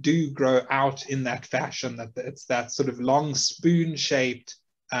 do grow out in that fashion, that it's that sort of long spoon-shaped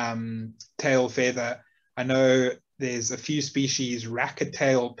tail feather. I know there's a few species,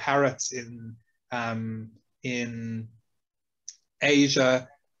 racket-tail parrots in Asia.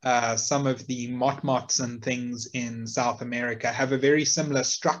 Some of the motmots and things in South America have a very similar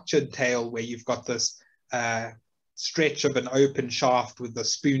structured tail where you've got this stretch of an open shaft with the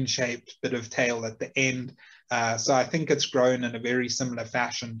spoon-shaped bit of tail at the end. So I think it's grown in a very similar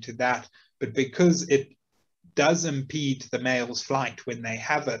fashion to that. But because it does impede the male's flight when they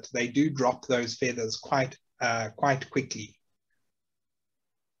have it, they do drop those feathers quite quickly.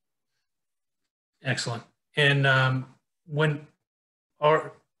 Excellent. And when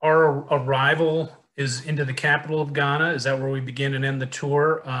our arrival is into the capital of Ghana, is that where we begin and end the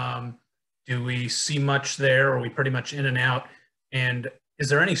tour? Do we see much there, or are we pretty much in and out? And is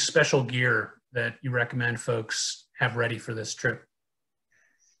there any special gear that you recommend folks have ready for this trip?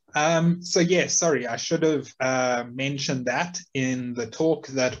 So yes, sorry, I should have mentioned that in the talk,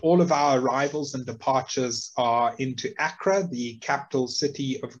 that all of our arrivals and departures are into Accra, the capital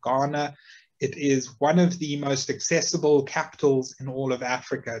city of Ghana. It is one of the most accessible capitals in all of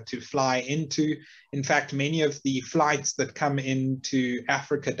Africa to fly into. In fact, many of the flights that come into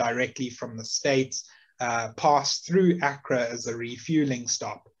Africa directly from the States pass through Accra as a refueling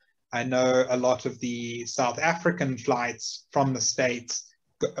stop. I know a lot of the South African flights from the States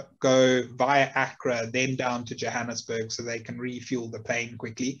go via Accra, then down to Johannesburg so they can refuel the plane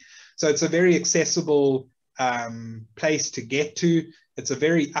quickly. So it's a very accessible place to get to. It's a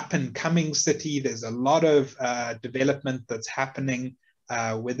very up and coming city. There's a lot of development that's happening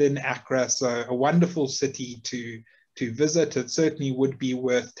within Accra. So a wonderful city to visit. It certainly would be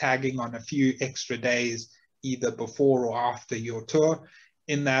worth tagging on a few extra days, either before or after your tour.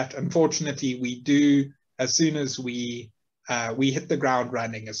 In that, unfortunately, we do, as soon as we hit the ground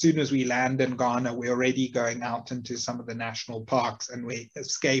running. As soon as we land in Ghana, we're already going out into some of the national parks, and we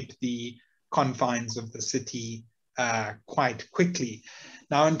escape the confines of the city quite quickly.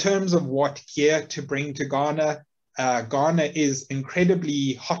 Now, in terms of what gear to bring to Ghana, Ghana is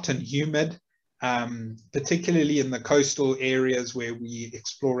incredibly hot and humid, particularly in the coastal areas where we're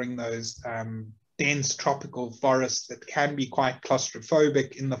exploring those dense tropical forests that can be quite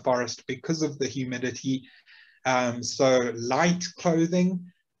claustrophobic in the forest because of the humidity. So light clothing,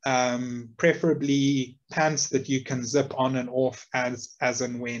 preferably pants that you can zip on and off as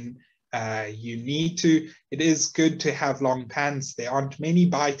and when you need to. It is good to have long pants. There aren't many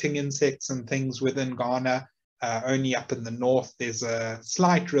biting insects and things within Ghana. Only up in the north there's a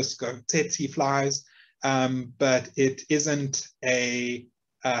slight risk of tsetse flies, but it isn't a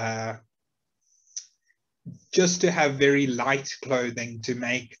just to have very light clothing to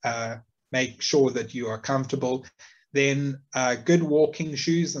make sure that you are comfortable. Then good walking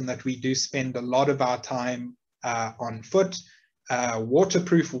shoes, and that we do spend a lot of our time on foot.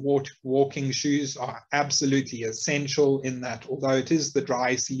 Waterproof walking shoes are absolutely essential, in that although it is the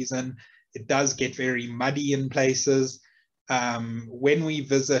dry season, it does get very muddy in places. When we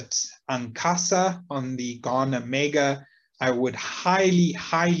visit Ankasa on the Ghana Mega, I would highly,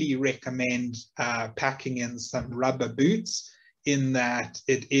 highly recommend packing in some rubber boots, in that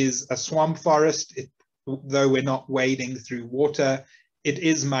it is a swamp forest. Though we're not wading through water, it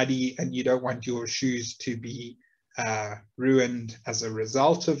is muddy, and you don't want your shoes to be ruined as a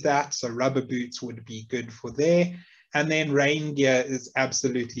result of that. So rubber boots would be good for there. And then rain gear is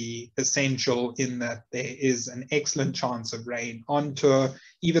absolutely essential, in that there is an excellent chance of rain on tour.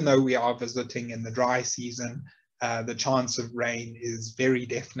 Even though we are visiting in the dry season, the chance of rain is very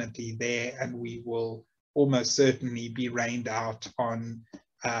definitely there, and we will almost certainly be rained out on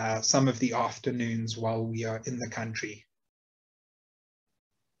some of the afternoons while we are in the country.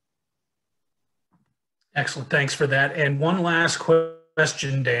 Excellent, thanks for that. And one last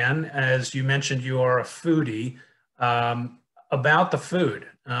question, Dan, as you mentioned, you are a foodie, about the food,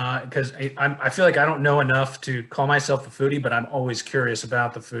 because I feel like I don't know enough to call myself a foodie, but I'm always curious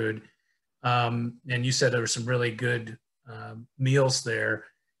about the food. And you said there were some really good meals there.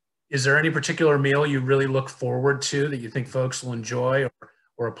 Is there any particular meal you really look forward to that you think folks will enjoy,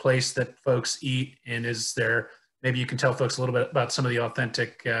 or a place that folks eat? And is there, maybe you can tell folks a little bit about some of the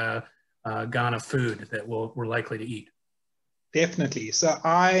authentic Ghana food that we're likely to eat? Definitely. So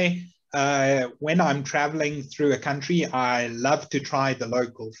when I'm traveling through a country, I love to try the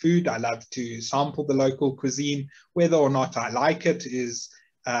local food. I love to sample the local cuisine. Whether or not I like it is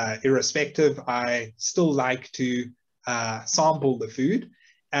irrespective. I still like to sample the food.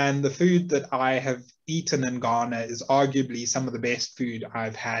 And the food that I have eaten in Ghana is arguably some of the best food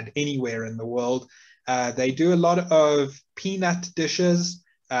I've had anywhere in the world. They do a lot of peanut dishes.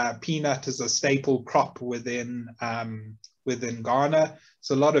 Peanut is a staple crop within Ghana.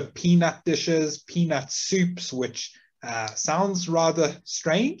 So a lot of peanut dishes, peanut soups, which sounds rather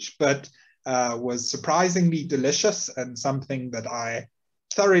strange, but was surprisingly delicious, and something that I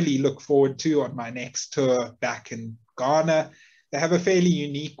thoroughly look forward to on my next tour back in Ghana. They have a fairly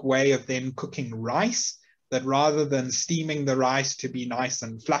unique way of then cooking rice, that rather than steaming the rice to be nice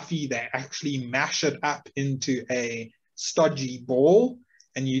and fluffy, they actually mash it up into a stodgy ball,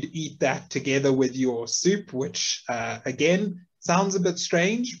 and you'd eat that together with your soup, which again, sounds a bit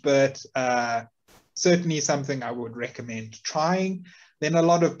strange, but certainly something I would recommend trying. Then a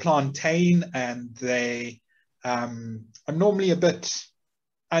lot of plantain, and they I'm normally a bit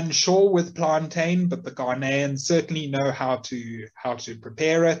unsure with plantain, but the Ghanaians certainly know how to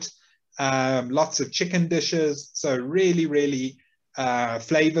prepare it. Lots of chicken dishes, so really, really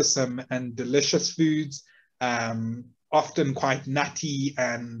flavoursome and delicious foods. often quite nutty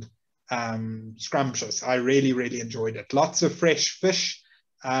and scrumptious. I really, really enjoyed it. Lots of fresh fish.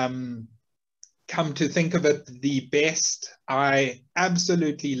 Come to think of it, the best, I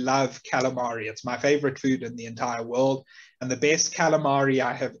absolutely love calamari. It's my favorite food in the entire world. And the best calamari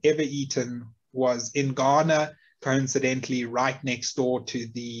I have ever eaten was in Ghana, coincidentally right next door to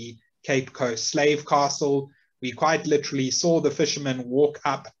the Cape Coast slave castle. We quite literally saw the fishermen walk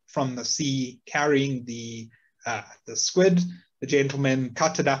up from the sea carrying the squid. The gentleman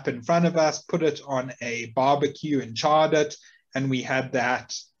cut it up in front of us, put it on a barbecue and charred it, and we had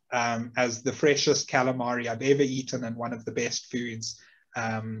that as the freshest calamari I've ever eaten and one of the best foods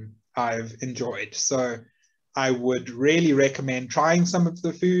I've enjoyed. So I would really recommend trying some of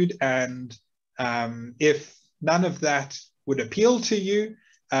the food, and if none of that would appeal to you,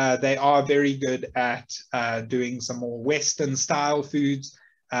 they are very good at doing some more Western style foods.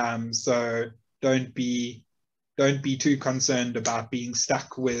 So don't be too concerned about being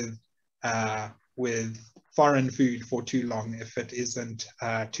stuck with foreign food for too long if it isn't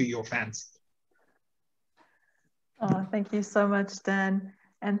to your fancy. Oh, thank you so much, Dan.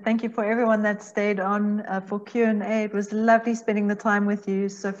 And thank you for everyone that stayed on for Q&A. It was lovely spending the time with you.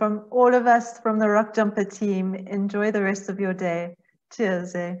 So from all of us from the Rockjumper team, enjoy the rest of your day.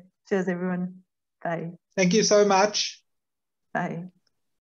 Cheers, eh? Cheers, everyone. Bye. Thank you so much. Bye.